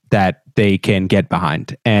gunner that they can get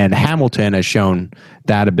behind. And Hamilton has shown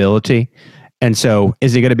that ability. And so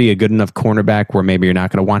is he going to be a good enough cornerback where maybe you're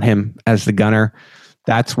not going to want him as the gunner?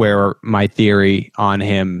 That's where my theory on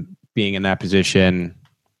him being in that position,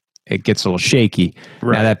 it gets a little shaky.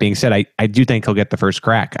 Right. Now, that being said, I do think he'll get the first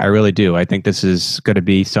crack. I really do. I think this is going to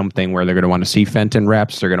be something where they're going to want to see Fenton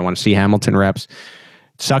reps. They're going to want to see Hamilton reps.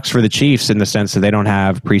 It sucks for the Chiefs in the sense that they don't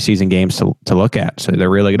have preseason games to look at. So they're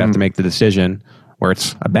really going to have to make the decision. Where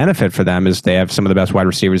it's a benefit for them is they have some of the best wide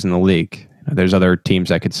receivers in the league. There's other teams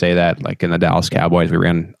that could say that, like in the Dallas Cowboys. We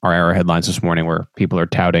ran our Arrow headlines this morning where people are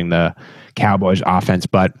touting the Cowboys offense,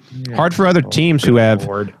 but hard for other teams who have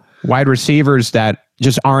wide receivers that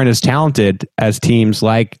just aren't as talented as teams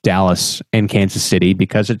like Dallas and Kansas City,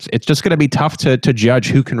 because it's just going to be tough to judge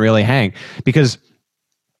who can really hang. Because,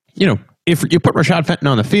 if you put Rashad Fenton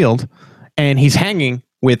on the field and he's hanging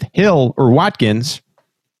with Hill or Watkins,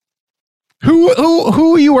 who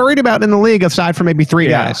are you worried about in the league aside from maybe three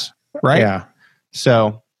guys, right? Yeah.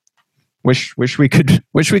 So wish we could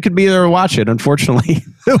be there to watch it. Unfortunately,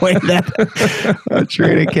 the way that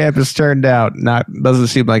training camp has turned out, doesn't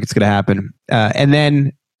seem like it's going to happen. And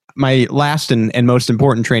then my last and most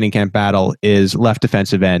important training camp battle is left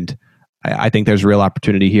defensive end. I think there's a real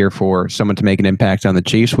opportunity here for someone to make an impact on the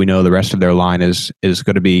Chiefs. We know the rest of their line is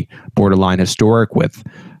going to be borderline historic with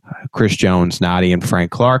Chris Jones, Noddy, and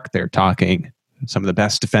Frank Clark. They're talking some of the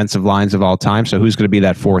best defensive lines of all time. So who's going to be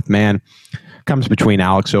that fourth man? Comes between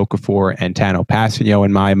Alex Okafor and Tano Passanio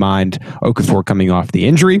in my mind. Okafor coming off the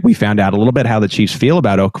injury. We found out a little bit how the Chiefs feel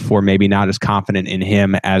about Okafor, maybe not as confident in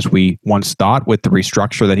him as we once thought with the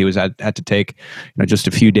restructure that he was had to take just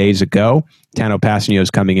a few days ago. Tano Passanio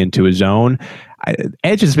is coming into his own.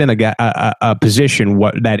 Edge has been a position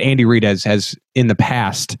that Andy Reid has in the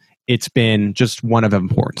past. It's been just one of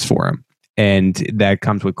importance for him. And that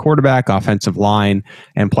comes with quarterback, offensive line,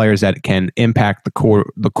 and players that can impact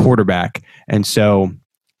the quarterback. And so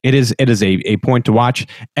it is a point to watch.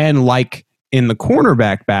 And like in the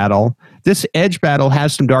cornerback battle, this edge battle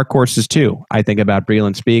has some dark horses too. I think about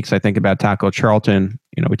Breeland Speaks. I think about Taco Charlton.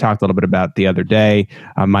 We talked a little bit about the other day.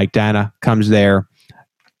 Mike Dana comes there.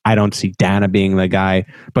 I don't see Dana being the guy,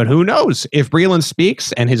 but who knows if Breeland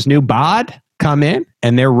Speaks and his new bod come in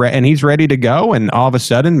and and he's ready to go, and all of a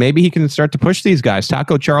sudden maybe he can start to push these guys.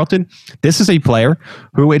 Taco Charlton, this is a player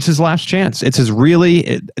who it's his last chance. This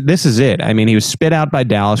is it. I mean, he was spit out by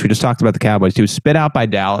Dallas. We just talked about the Cowboys. He was spit out by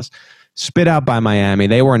Dallas, spit out by Miami.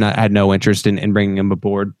 They had no interest in bringing him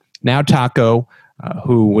aboard. Now Taco,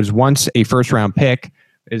 who was once a first round pick,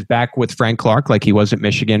 is back with Frank Clark like he was at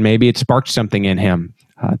Michigan. Maybe it sparked something in him.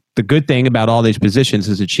 The good thing about all these positions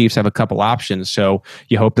is the Chiefs have a couple options, so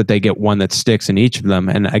you hope that they get one that sticks in each of them.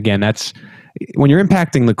 And again, that's when you're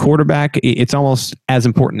impacting the quarterback, it's almost as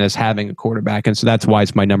important as having a quarterback, and so that's why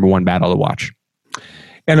it's my number one battle to watch.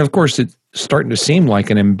 And of course, it's starting to seem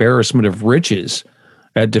like an embarrassment of riches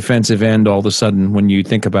at defensive end all of a sudden when you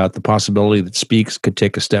think about the possibility that Speaks could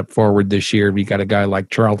take a step forward this year. We got a guy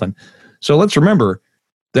like Charlton. So let's remember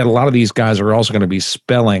that a lot of these guys are also going to be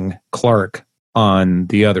spelling Clark on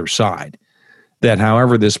the other side. That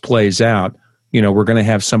however this plays out, we're going to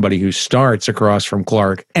have somebody who starts across from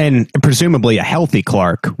Clark. And presumably a healthy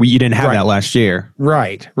Clark. You didn't have that last year.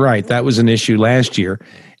 Right. That was an issue last year.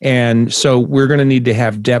 And so we're going to need to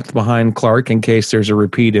have depth behind Clark in case there's a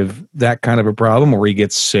repeat of that kind of a problem or he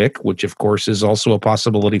gets sick, which of course is also a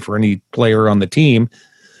possibility for any player on the team.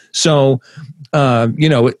 So,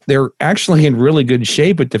 they're actually in really good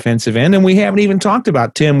shape at defensive end. And we haven't even talked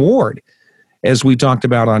about Tim Ward, as we talked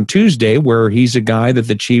about on Tuesday, where he's a guy that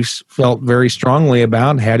the Chiefs felt very strongly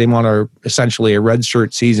about, had him on essentially a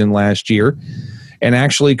redshirt season last year, and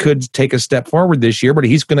actually could take a step forward this year, but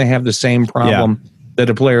he's going to have the same problem that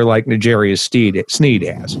a player like Najarius Sneed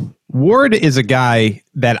has. Ward is a guy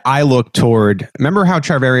that I look toward. Remember how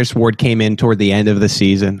Charvarius Ward came in toward the end of the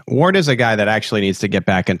season? Ward is a guy that actually needs to get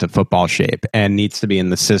back into football shape and needs to be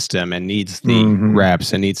in the system and needs the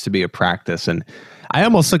reps and needs to be a practice. And I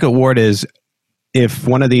almost look at Ward as, if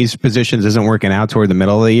one of these positions isn't working out toward the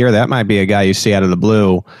middle of the year, that might be a guy you see out of the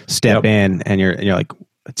blue step in, and you're like,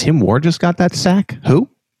 Tim Ward just got that sack? Who?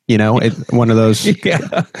 One of those.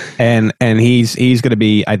 And he's going to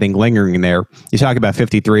be, I think, lingering there. You talk about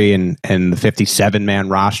 53 and the 57-man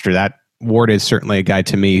roster. That Ward is certainly a guy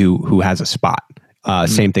to me who has a spot.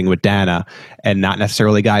 Same thing with Dana, and not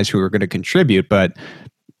necessarily guys who are going to contribute, but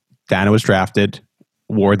Dana was drafted.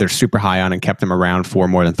 wore their super high on and kept them around for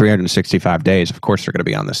more than 365 days, of course they're going to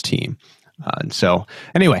be on this team. And so,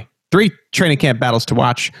 anyway, 3 training camp battles to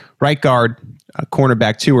watch: right guard,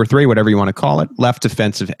 cornerback 2 or 3, whatever you want to call it, left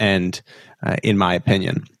defensive end, in my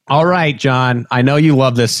opinion. All right, John, I know you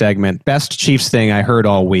love this segment. Best Chiefs thing I heard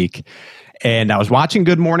all week. And I was watching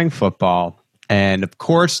Good Morning Football, and of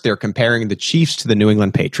course, they're comparing the Chiefs to the New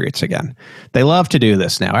England Patriots again. They love to do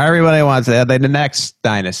this now. Everybody wants, are they the next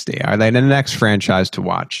dynasty? Are they the next franchise to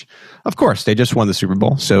watch? Of course, they just won the Super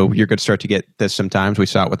Bowl, so you're going to start to get this sometimes. We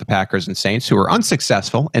saw it with the Packers and Saints, who were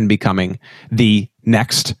unsuccessful in becoming the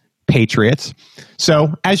next Patriots.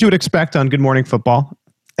 So, as you would expect on Good Morning Football,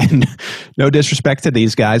 and no disrespect to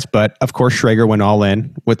these guys, but of course, Schrager went all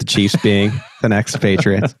in with the Chiefs being the next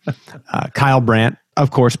Patriots. Kyle Brandt, of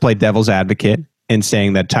course, played devil's advocate in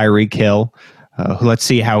saying that Tyreek Hill, let's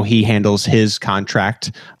see how he handles his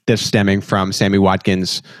contract that's stemming from Sammy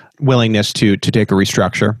Watkins' willingness to take a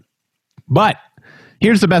restructure. But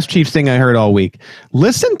here's the best Chiefs thing I heard all week.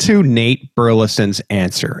 Listen to Nate Burleson's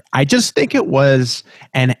answer. I just think it was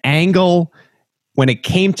an angle when it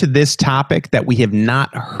came to this topic that we have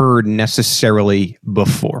not heard necessarily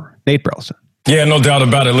before. Nate Burleson. Yeah, no doubt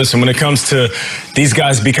about it. Listen, when it comes to these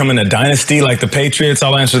guys becoming a dynasty like the Patriots,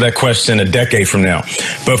 I'll answer that question a decade from now.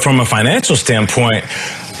 But from a financial standpoint,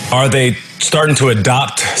 are they starting to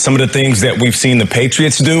adopt some of the things that we've seen the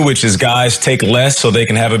Patriots do, which is guys take less so they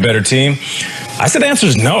can have a better team? I said the answer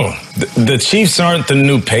is no. The Chiefs aren't the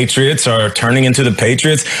new Patriots or turning into the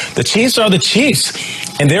Patriots. The Chiefs are the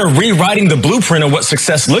Chiefs, and they're rewriting the blueprint of what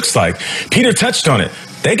success looks like. Peter touched on it.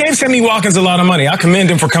 They gave Sammy Watkins a lot of money. I commend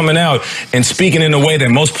him for coming out and speaking in a way that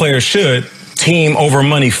most players should. Team over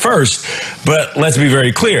money first, but let's be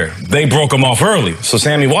very clear. They broke him off early. So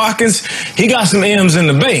Sammy Watkins, he got some M's in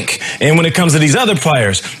the bank. And when it comes to these other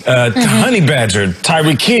players, Honey Badger,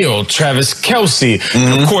 Tyreek Hill, Travis Kelce,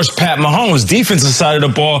 of course, Pat Mahomes, defensive side of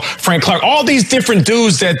the ball, Frank Clark, all these different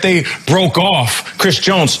dudes that they broke off, Chris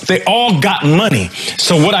Jones, they all got money.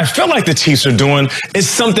 So what I feel like the Chiefs are doing is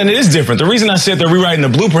something that is different. The reason I said they're rewriting the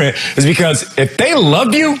blueprint is because if they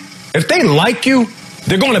love you, if they like you,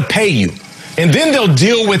 they're going to pay you. And then they'll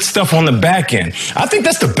deal with stuff on the back end. I think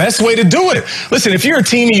that's the best way to do it. Listen, if you're a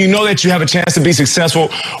team and you know that you have a chance to be successful,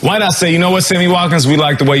 why not say, you know what, Sammy Watkins, we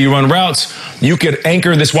like the way you run routes. You could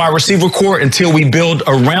anchor this wide receiver core until we build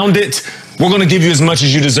around it. We're going to give you as much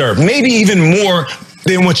as you deserve, maybe even more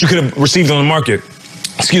than what you could have received on the market.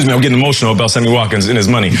 Excuse me, I'm getting emotional about Sammy Watkins and his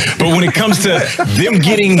money. But when it comes to them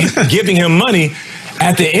giving him money,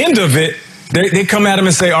 at the end of it, they come at him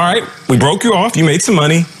and say, all right, we broke you off. You made some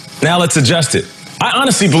money. Now let's adjust it. I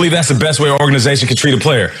honestly believe that's the best way an organization can treat a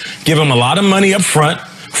player. Give them a lot of money up front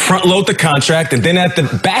load the contract, and then at the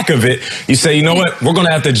back of it, you say, you know what, we're going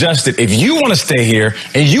to have to adjust it. If you want to stay here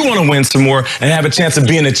and you want to win some more and have a chance of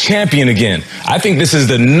being a champion again, I think this is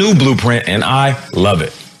the new blueprint, and I love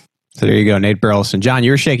it. So there you go, Nate Burleson. John,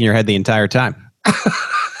 you were shaking your head the entire time.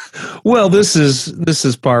 Well, this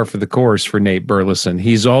is par for the course for Nate Burleson.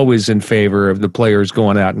 He's always in favor of the players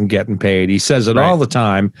going out and getting paid. He says it all the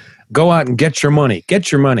time. Go out and get your money.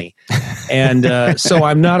 Get your money. And so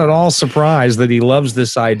I'm not at all surprised that he loves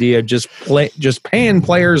this idea, just paying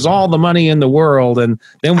players all the money in the world, and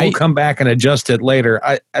then we'll come back and adjust it later.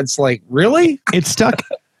 It's like, really? It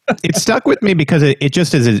stuck with me because it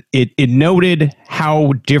just is. It noted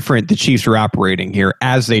how different the Chiefs are operating here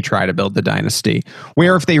as they try to build the dynasty.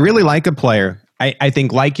 Where if they really like a player, I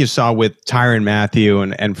think like you saw with Tyrann Mathieu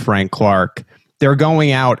and Frank Clark, they're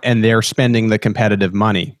going out and they're spending the competitive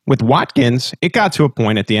money. With Watkins, it got to a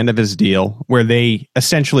point at the end of his deal where they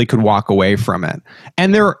essentially could walk away from it.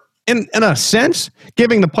 And they're, in a sense,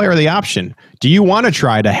 giving the player the option. Do you want to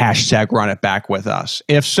try to hashtag run it back with us?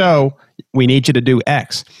 If so, we need you to do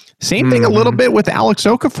X. Same thing a little bit with Alex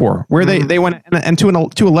Okafor, where they went and to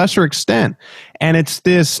a lesser extent. And it's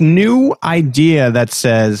this new idea that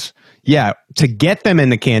says, yeah, to get them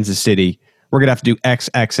into Kansas City, we're going to have to do X,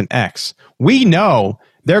 X, and X. We know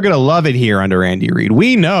they're going to love it here under Andy Reid.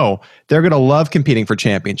 We know they're going to love competing for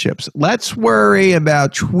championships. Let's worry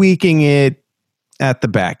about tweaking it at the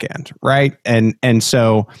back end, right? And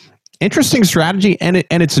so interesting strategy, and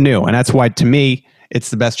it's new. And that's why, to me, it's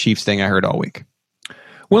the best Chiefs thing I heard all week.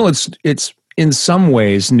 Well, it's in some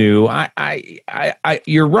ways new.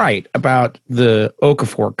 You're right about the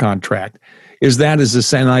Okafor contract.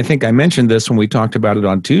 And I think I mentioned this when we talked about it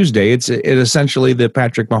on Tuesday. It's essentially the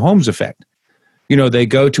Patrick Mahomes effect. You know, they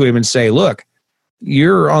go to him and say, look,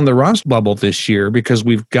 you're on the rust bubble this year because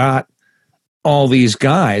we've got all these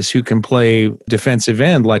guys who can play defensive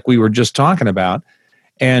end like we were just talking about.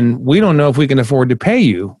 And we don't know if we can afford to pay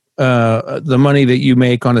you the money that you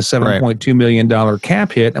make on a $7.2 million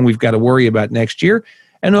cap hit, and we've got to worry about next year.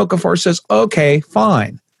 And Okafor says, okay,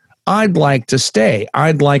 fine. I'd like to stay.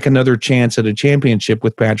 I'd like another chance at a championship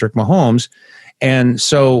with Patrick Mahomes. And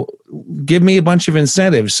so give me a bunch of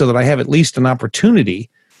incentives so that I have at least an opportunity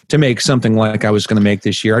to make something like I was going to make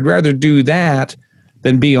this year. I'd rather do that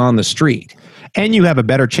than be on the street. And you have a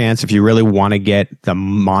better chance if you really want to get the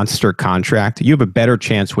monster contract. You have a better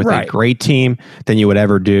chance with a great team than you would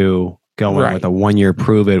ever do going with a 1 year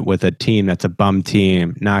prove it with a team that's a bum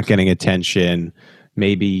team, not getting attention.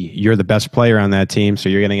 Maybe you're the best player on that team, so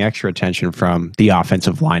you're getting extra attention from the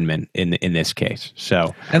offensive lineman in this case.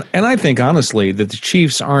 So, and I think honestly that the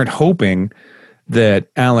Chiefs aren't hoping that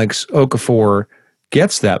Alex Okafor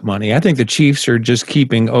gets that money. I think the Chiefs are just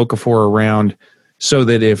keeping Okafor around so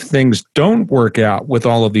that if things don't work out with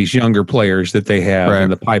all of these younger players that they have in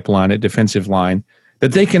the pipeline at defensive line,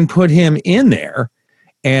 that they can put him in there.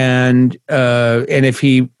 And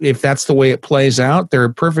if that's the way it plays out,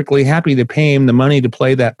 they're perfectly happy to pay him the money to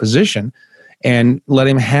play that position and let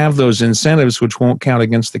him have those incentives, which won't count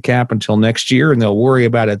against the cap until next year, and they'll worry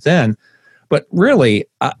about it then. But really,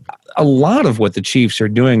 a lot of what the Chiefs are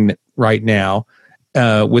doing right now,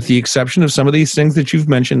 with the exception of some of these things that you've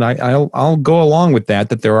mentioned, I'll go along with that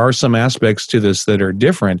there are some aspects to this that are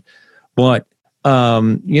different. But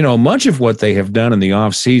much of what they have done in the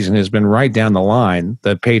offseason has been right down the line,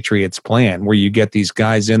 the Patriots plan, where you get these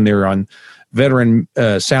guys in there on veteran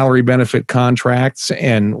salary benefit contracts.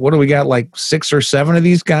 And what do we got, like 6 or 7 of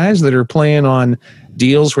these guys that are playing on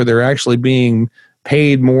deals where they're actually being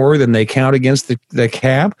paid more than they count against the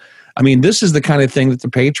cap? I mean, this is the kind of thing that the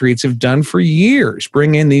Patriots have done for years.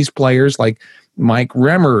 Bring in these players like Mike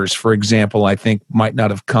Remmers, for example, I think might not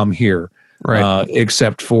have come here.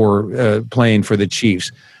 Except for playing for the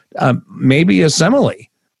Chiefs. Maybe a Semele.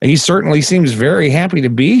 He certainly seems very happy to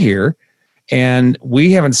be here, and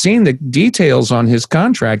we haven't seen the details on his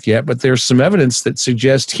contract yet, but there's some evidence that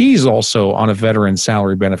suggests he's also on a veteran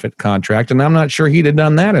salary benefit contract, and I'm not sure he'd have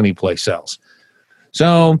done that anyplace else.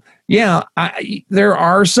 So, yeah, there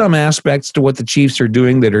are some aspects to what the Chiefs are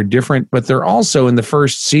doing that are different, but they're also in the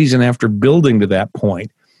first season after building to that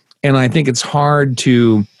point, and I think it's hard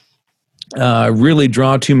to really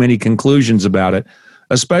draw too many conclusions about it,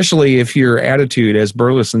 especially if your attitude, as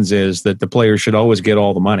Burleson's, is that the players should always get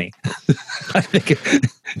all the money. I think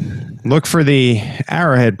look for the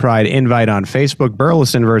Arrowhead Pride invite on Facebook.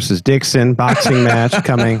 Burleson versus Dixon boxing match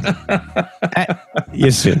coming at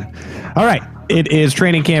you soon. All right. It is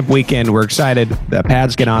training camp weekend. We're excited. The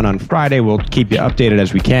pads get on Friday. We'll keep you updated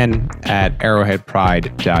as we can at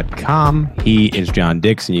arrowheadpride.com. He is John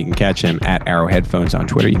Dixon. You can catch him at Arrowheadphones on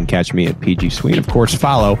Twitter. You can catch me at PG Sweet. Of course,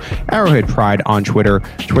 follow Arrowhead Pride on Twitter,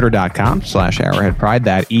 twitter.com/ArrowheadPride.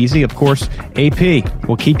 That easy. Of course, AP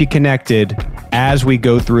will keep you connected as we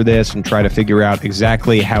go through this and try to figure out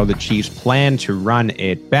exactly how the Chiefs plan to run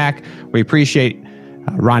it back. We appreciate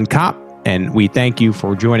Ron Kopp, and we thank you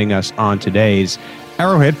for joining us on today's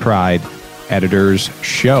Arrowhead Pride Editors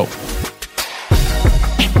Show.